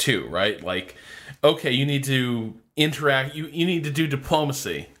them too, right? Like, okay, you need to interact, you need to do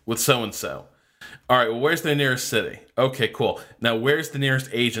diplomacy with so and so. All right, well, where's the nearest city? Okay, cool. Now, where's the nearest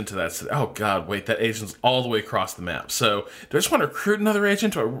agent to that city? Oh, God, wait, that agent's all the way across the map. So, do I just want to recruit another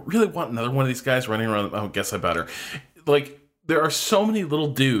agent? Do I really want another one of these guys running around? Oh, I guess I better. Like, there are so many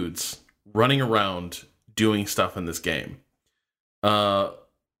little dudes running around doing stuff in this game. Yeah,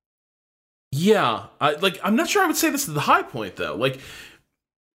 I'm not sure I would say this is the high point, though. Like,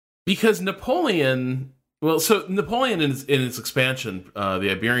 because Napoleon... Well, so Napoleon in its expansion,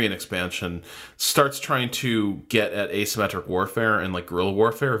 the Iberian expansion, starts trying to get at asymmetric warfare and like guerrilla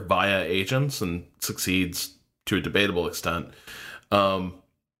warfare via agents, and succeeds to a debatable extent. But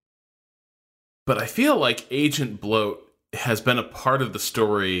I feel like agent bloat has been a part of the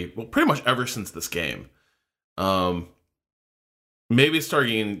story, well, pretty much ever since this game. Maybe it's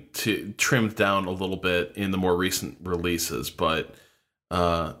starting to trim down a little bit in the more recent releases, but...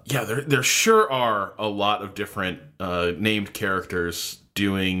 yeah, there sure are a lot of different named characters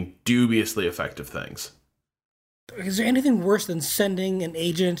doing dubiously effective things. Is there anything worse than sending an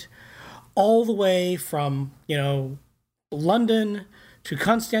agent all the way from, London to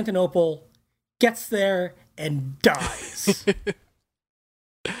Constantinople, gets there, and dies?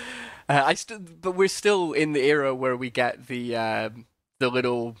 But we're still in the era where we get the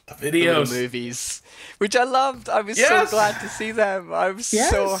little movies, which I loved. I was so glad to see them. I was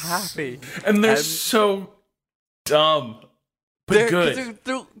so happy. And they're so dumb, but good.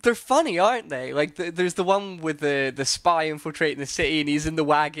 They're funny, aren't they? Like, there's the one with the spy infiltrating the city, and he's in the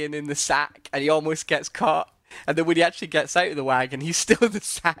wagon in the sack, and he almost gets caught. And then when he actually gets out of the wagon, he's still in the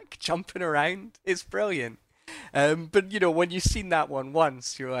sack, jumping around. It's brilliant. But, when you've seen that one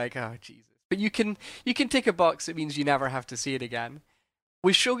once, you're like, oh, Jesus. But you can tick a box that means you never have to see it again.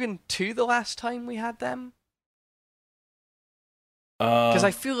 Was Shogun 2 the last time we had them? Because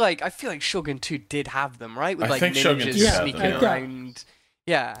I feel like Shogun 2 did have them, right? With like ninjas sneaking around.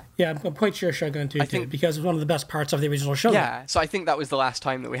 Yeah. Yeah, I'm quite sure Shogun 2 did, because it was one of the best parts of the original Shogun. Yeah, so I think that was the last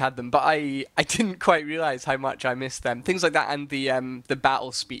time that we had them, but I didn't quite realize how much I missed them. Things like that, and the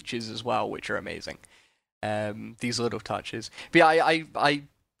battle speeches as well, which are amazing. These little touches. But yeah, I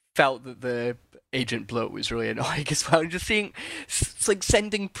felt that the agent bloat was really annoying as well. Just seeing, it's like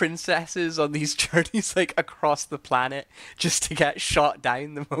sending princesses on these journeys like across the planet just to get shot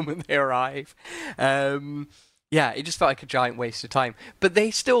down the moment they arrive. Yeah, it just felt like a giant waste of time. But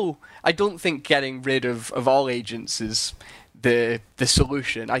they still, I don't think getting rid of all agents is the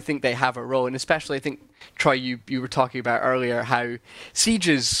solution. I think they have a role, and especially I think, Troy, you were talking about earlier how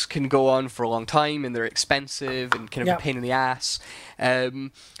sieges can go on for a long time and they're expensive and kind of a pain in the ass.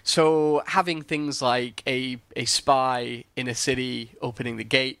 So having things like a spy in a city opening the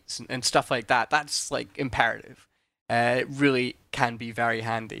gates and stuff like that, that's like imperative. It really can be very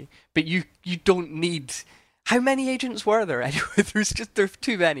handy. But you don't need... How many agents were there anyway? There's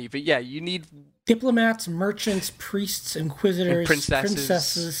too many. But yeah, you need... diplomats, merchants, priests, inquisitors,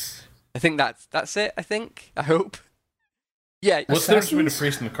 princesses. I think that's it, I hope. Yeah. What's the difference between a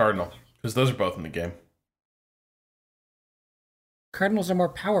priest and a cardinal? Because those are both in the game. Cardinals are more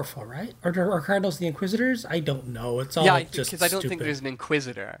powerful, right? Or are cardinals the inquisitors? I don't know. It's all just because I don't think there's an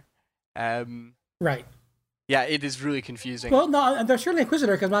inquisitor. Right. Yeah, it is really confusing. Well, no, there's certainly an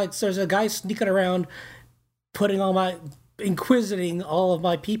inquisitor because there's a guy sneaking around, inquisiting all of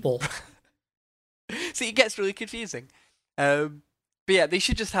my people. See, it gets really confusing. But yeah, they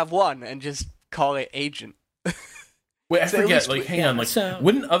should just have one and just call it agent. Wait, I forget. Hang on.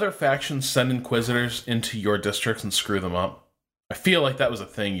 Wouldn't other factions send inquisitors into your districts and screw them up? I feel like that was a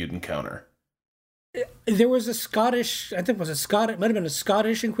thing you'd encounter. There was a Scottish, it might have been a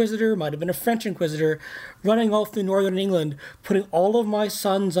Scottish inquisitor, might have been a French inquisitor, running all through northern England, putting all of my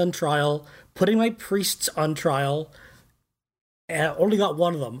sons on trial, putting my priests on trial, and I only got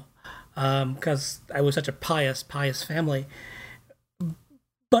one of them, because I was such a pious family.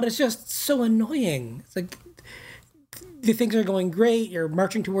 But it's just so annoying. It's like, the things are going great, you're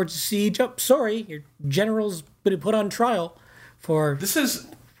marching towards the siege, sorry, your general's been put on trial for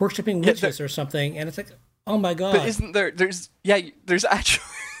worshipping witches or something, and it's like, oh my god. But isn't there, there's actually,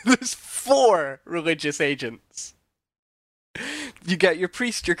 there's 4 religious agents. You get your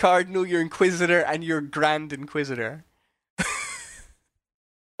priest, your cardinal, your inquisitor, and your grand inquisitor.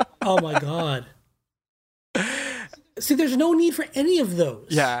 Oh my god. See, there's no need for any of those.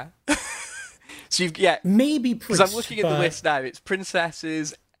 Yeah. So maybe priests. Because I'm looking at the list now, it's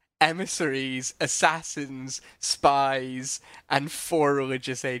princesses, emissaries, assassins, spies, and 4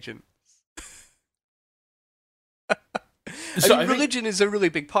 religious agents. So I mean, religion is a really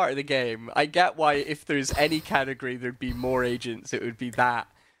big part of the game. I get why if there's any category there'd be more agents, it would be that.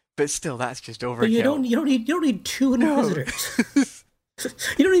 But still, that's just overkill. But you don't need two inquisitors.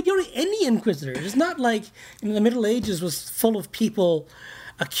 You don't need any inquisitors. It's not like the Middle Ages was full of people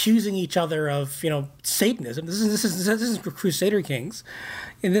accusing each other of Satanism. This is Crusader Kings,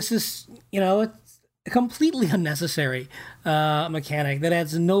 and this is it's a completely unnecessary mechanic that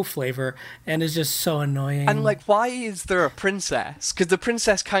adds no flavor and is just so annoying. And why is there a princess? Because the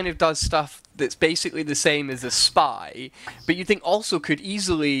princess kind of does stuff that's basically the same as a spy, but you think also could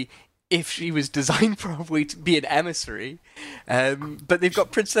easily, if she was designed properly, to be an emissary. But they've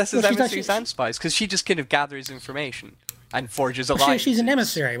got princesses, emissaries, and spies, because she just kind of gathers information and forges alliances. She's an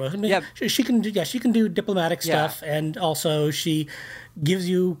emissary. Well, she can do diplomatic stuff, and also she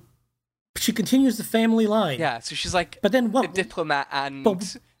continues the family line. Yeah, so she's like a diplomat and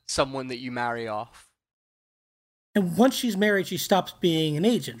someone that you marry off. And once she's married, she stops being an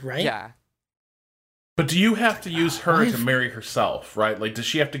agent, right? Yeah. But do you have to use her to marry herself, right? Does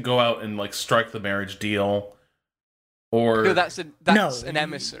she have to go out and strike the marriage deal, or no? That's an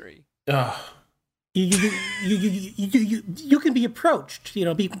emissary. You can be approached.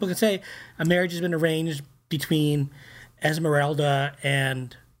 People can say a marriage has been arranged between Esmeralda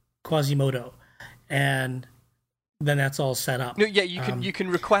and Quasimodo, and then that's all set up. No, yeah, you can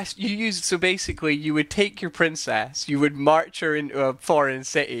request. So basically, you would take your princess, you would march her into a foreign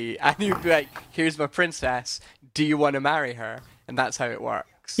city, and you'd be like, "Here's my princess. Do you want to marry her?" And that's how it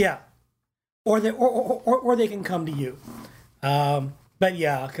works. Yeah, or they can come to you. But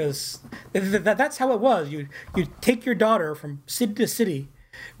yeah, because that's how it was. You take your daughter from city to city,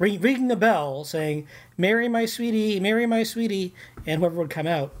 ringing the bell, saying, "Marry my sweetie, marry my sweetie," and whoever would come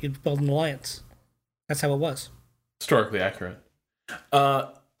out, you'd build an alliance. That's how it was. Historically accurate.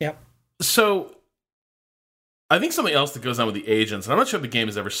 Yep. So, I think something else that goes on with the agents, and I'm not sure if the game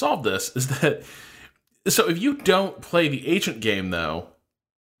has ever solved this, is that so if you don't play the agent game, though,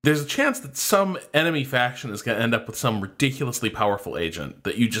 there's a chance that some enemy faction is going to end up with some ridiculously powerful agent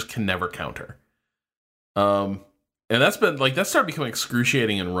that you just can never counter. And that's been that started becoming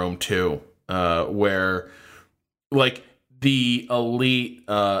excruciating in Rome 2, where the elite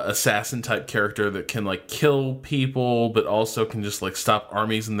assassin type character that can kill people but also can just stop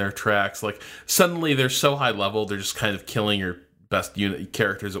armies in their tracks, suddenly they're so high level they're just kind of killing your best unit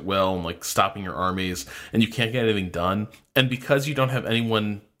characters at will and stopping your armies, and you can't get anything done. And because you don't have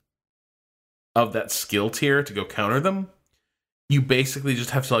anyone of that skill tier to go counter them, you basically just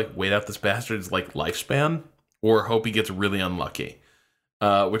have to wait out this bastard's lifespan or hope he gets really unlucky.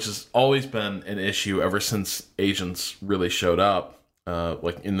 Which has always been an issue ever since agents really showed up,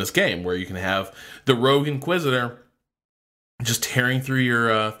 in this game, where you can have the rogue inquisitor just tearing through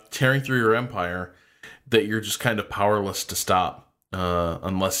your empire that you're just kind of powerless to stop,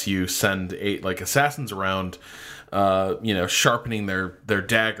 unless you send assassins around, sharpening their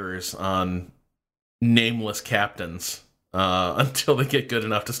daggers on nameless captains. Until they get good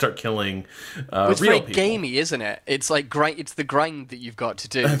enough to start killing it's real very people. Gamey, isn't it? It's it's the grind that you've got to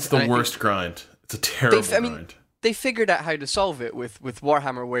do. It's the worst grind. It's a terrible grind. They figured out how to solve it with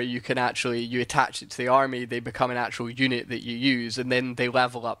Warhammer, where you can you attach it to the army, they become an actual unit that you use, and then they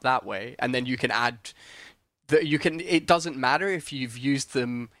level up that way. And then you can add it doesn't matter if you've used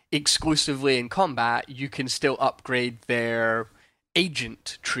them exclusively in combat, you can still upgrade their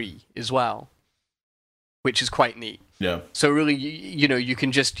agent tree as well, which is quite neat. Yeah. So really, you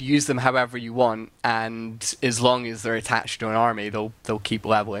can just use them however you want, and as long as they're attached to an army, they'll keep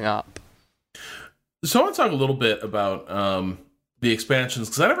leveling up. So I want to talk a little bit about the expansions,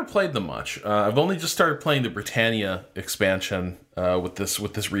 because I never played them much. I've only just started playing the Britannia expansion with this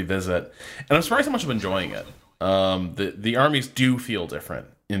revisit, and I'm surprised how much I'm enjoying it. The armies do feel different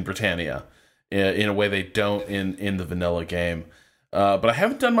in Britannia in a way they don't in the vanilla game. But I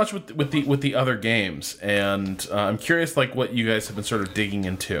haven't done much with the other games, and I'm curious what you guys have been sort of digging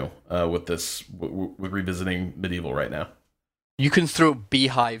into with this with revisiting Medieval right now. You can throw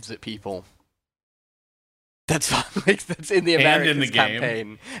beehives at people. That's that's in the Americans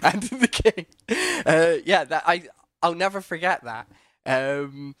campaign and in the game. I'll never forget that.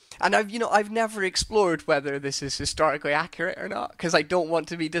 And I've never explored whether this is historically accurate or not, because I don't want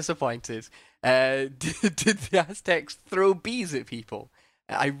to be disappointed. Did the Aztecs throw bees at people?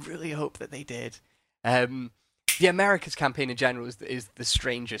 I really hope that they did. The Americas campaign in general is the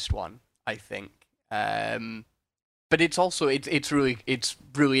strangest one, I think. But it's also it's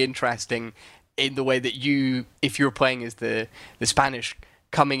really interesting in the way that if you're playing as the Spanish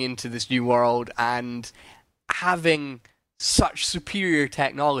coming into this new world and having such superior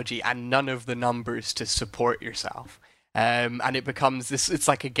technology and none of the numbers to support yourself. and it becomes this. It's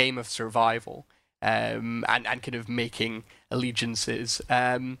like a game of survival, and kind of making allegiances.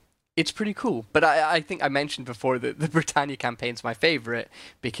 It's pretty cool. But I think I mentioned before that the Britannia campaign's my favourite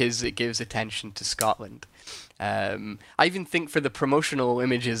because it gives attention to Scotland. I even think for the promotional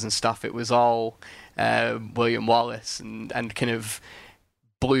images and stuff, it was all William Wallace and kind of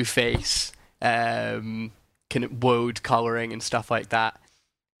blueface, kind of woad colouring and stuff like that.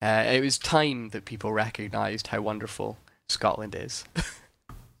 It was time that people recognised how wonderful Scotland is.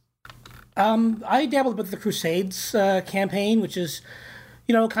 I dabbled with the Crusades campaign, which is,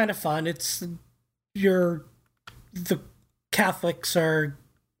 kind of fun. It's the Catholics are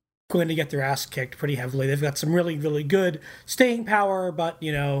going to get their ass kicked pretty heavily. They've got some really, really good staying power, but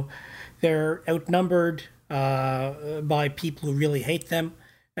they're outnumbered by people who really hate them,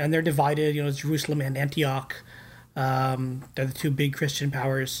 and they're divided. Jerusalem and Antioch. They're the two big Christian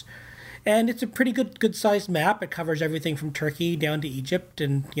powers. And it's a pretty good sized map. It covers everything from Turkey down to Egypt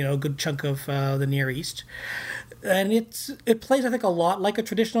and, a good chunk of the Near East. And it plays, I think, a lot like a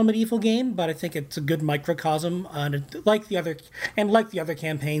traditional medieval game, but I think it's a good microcosm. And like the other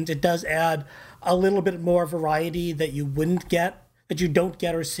campaigns, it does add a little bit more variety that you don't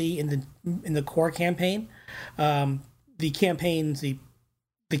get or see in the core campaign. The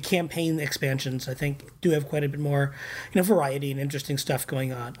campaign expansions, I think, do have quite a bit more, variety and interesting stuff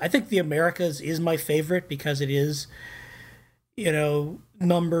going on. I think the Americas is my favorite because it is,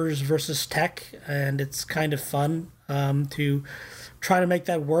 numbers versus tech, and it's kind of fun to try to make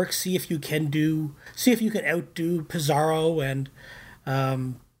that work. See if you can outdo Pizarro and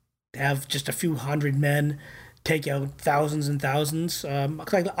have just a few hundred men take out thousands and thousands. I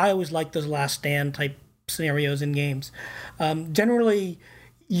always like those Last Stand type scenarios in games. Generally,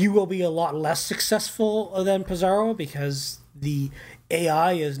 you will be a lot less successful than Pizarro because the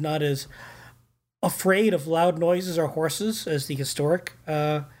AI is not as afraid of loud noises or horses as the historic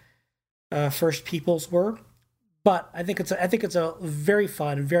First Peoples were. But I think it's a very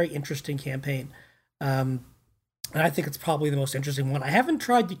fun, very interesting campaign, and I think it's probably the most interesting one. I haven't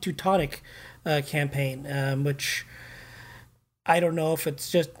tried the Teutonic campaign, which I don't know if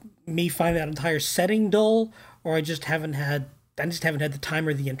it's just me finding that entire setting dull, or I just haven't had the time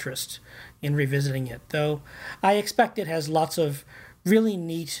or the interest in revisiting it, though I expect it has lots of really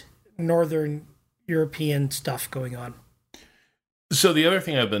neat Northern European stuff going on. So the other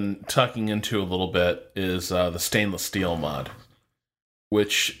thing I've been tucking into a little bit is the stainless steel mod,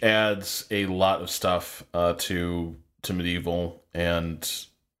 which adds a lot of stuff to Medieval, and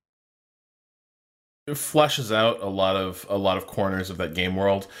it fleshes out a lot of corners of that game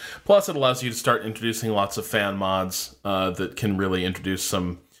world. Plus, it allows you to start introducing lots of fan mods that can really introduce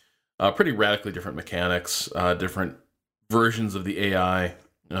some pretty radically different mechanics, different versions of the AI,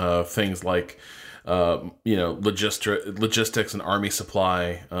 things like logistics and army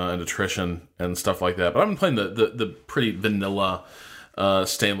supply and attrition and stuff like that. But I've been playing the pretty vanilla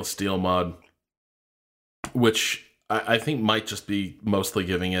stainless steel mod, which I think might just be mostly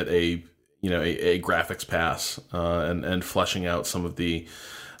giving it a graphics pass and fleshing out some of the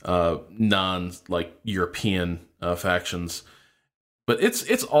European factions. But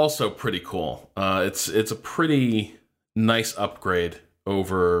it's also pretty cool. It's a pretty nice upgrade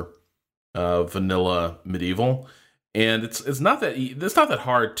over vanilla Medieval, and it's not that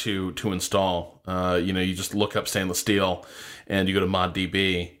hard to install. You just look up stainless steel and you go to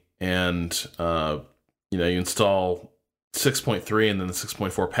ModDB and you install 6.3 and then the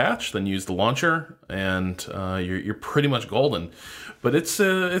 6.4 patch, then use the launcher, and you're pretty much golden. But it's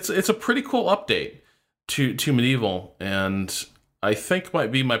a pretty cool update to Medieval, and I think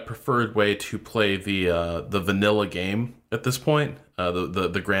might be my preferred way to play the vanilla game at this point,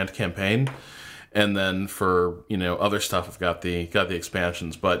 the grand campaign, and then for other stuff I've got the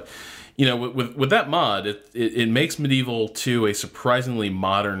expansions. But with that mod, it makes Medieval 2 a surprisingly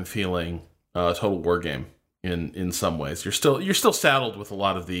modern feeling Total War game. In some ways, you're still saddled with a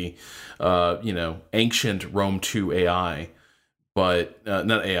lot of the ancient Rome 2 AI, but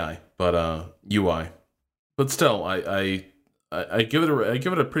not AI, but UI. But still, I give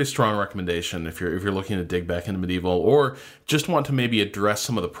it a pretty strong recommendation if you're looking to dig back into Medieval, or just want to maybe address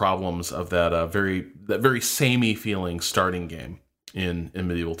some of the problems of that very samey feeling starting game in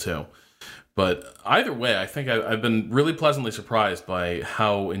Medieval 2. But either way, I think I've been really pleasantly surprised by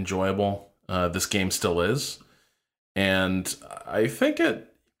how enjoyable this game still is, and I think it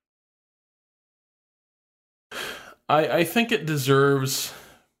deserves.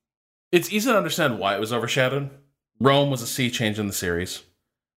 It's easy to understand why it was overshadowed. Rome was a sea change in the series.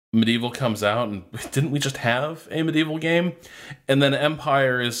 Medieval comes out, and didn't we just have a Medieval game? And then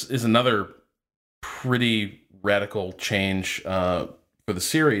Empire is another pretty radical change for the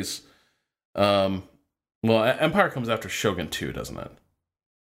series. Well, Empire comes after Shogun 2, doesn't it?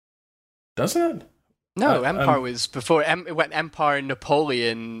 Doesn't it? No, Empire was before. It went Empire and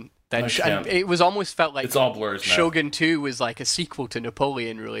Napoleon. Then and it was almost felt like it's all blurs now. Shogun 2 was like a sequel to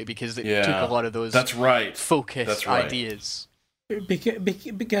Napoleon, really, because it took a lot of those focused ideas.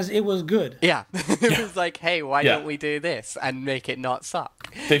 Because it was good. Yeah. It was like, hey, why don't we do this and make it not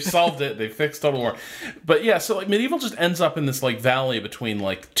suck? They've solved it. They fixed Total War. But yeah, so like Medieval just ends up in this like valley between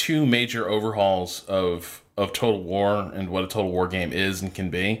like two major overhauls of Total War and what a Total War game is and can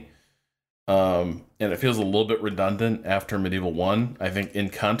be. And it feels a little bit redundant after Medieval 1, I think, in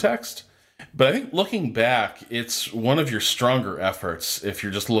context. But I think looking back, it's one of your stronger efforts if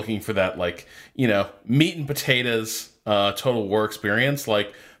you're just looking for that, like, you know, meat and potatoes Total War experience.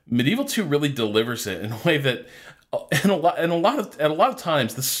 Like, Medieval 2 really delivers it in a way that, at a lot of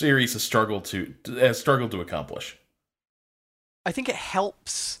times, the series has struggled to accomplish. I think it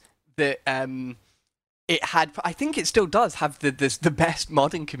helps that it had. I think it still does have the best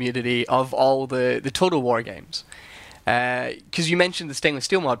modding community of all the Total War games. Because you mentioned the stainless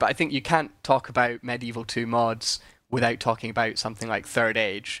steel mod, but I think you can't talk about Medieval 2 mods without talking about something like Third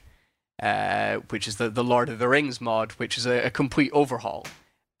Age, which is the Lord of the Rings mod, which is a complete overhaul.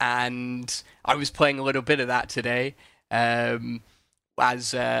 And I was playing a little bit of that today, as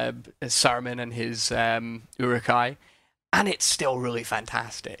Saruman and his Uruk-hai, and it's still really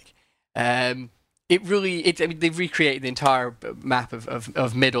fantastic. I mean, they've recreated the entire map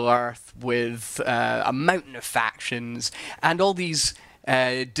of Middle-earth with a mountain of factions and all these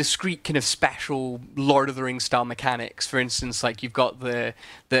discrete kind of special Lord of the Rings style mechanics. For instance, like you've got the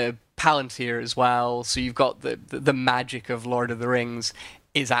Palantir as well, so you've got the magic of Lord of the Rings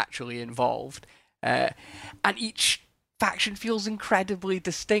is actually involved. And each faction feels incredibly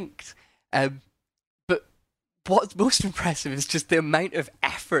distinct. But what's most impressive is just the amount of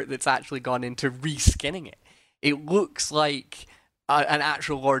effort that's actually gone into reskinning it. It looks like an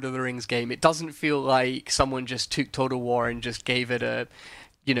actual Lord of the Rings game. It doesn't feel like someone just took Total War and just gave it a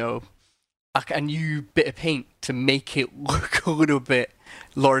new bit of paint to make it look a little bit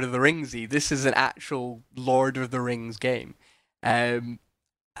Lord of the Ringsy. This is an actual Lord of the Rings game.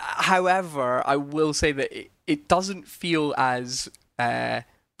 However, I will say that it doesn't feel as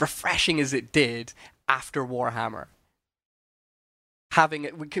refreshing as it did after Warhammer.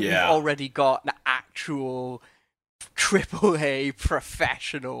 We've already got an actual AAA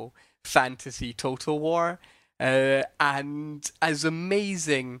professional fantasy Total War, and as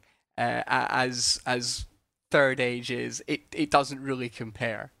amazing as Third Age is, it doesn't really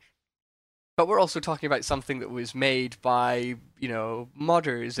compare. But we're also talking about something that was made by,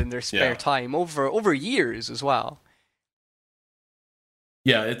 modders in their spare time over years as well.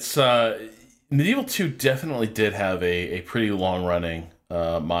 Yeah, it's Medieval 2 definitely did have a pretty long-running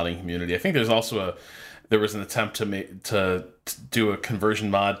modding community. I think there was an attempt to do a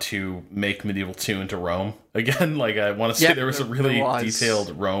conversion mod to make Medieval 2 into Rome again. Like, I want to say there was a really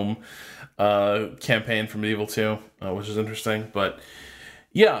detailed Rome campaign for Medieval 2, which is interesting. But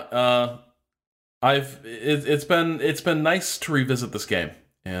yeah, it's been nice to revisit this game,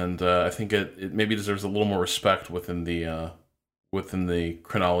 and I think it maybe deserves a little more respect within the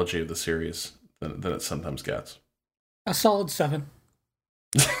chronology of the series than it sometimes gets. A solid 7.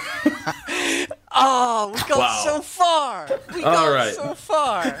 Oh, we got so far. So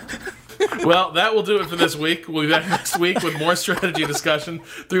far. Well, that will do it for this week. We'll be back next week with more strategy discussion.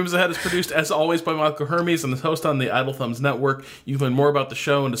 Three Moves Ahead is produced, as always, by Michael Hermes and the host on the Idle Thumbs Network. You can learn more about the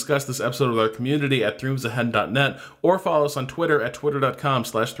show and discuss this episode with our community at threemovesahead.net or follow us on Twitter at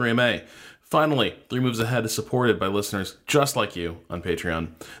twitter.com/3ma. Finally, Three Moves Ahead is supported by listeners just like you on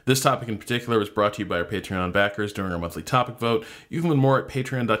Patreon. This topic in particular was brought to you by our Patreon backers during our monthly topic vote. You can learn more at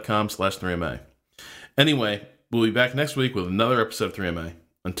patreon.com/3ma. Anyway, we'll be back next week with another episode of 3MA.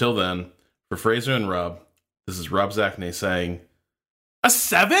 Until then, for Fraser and Rob, this is Rob Zachney saying, a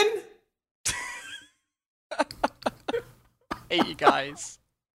 7? Hey, you guys.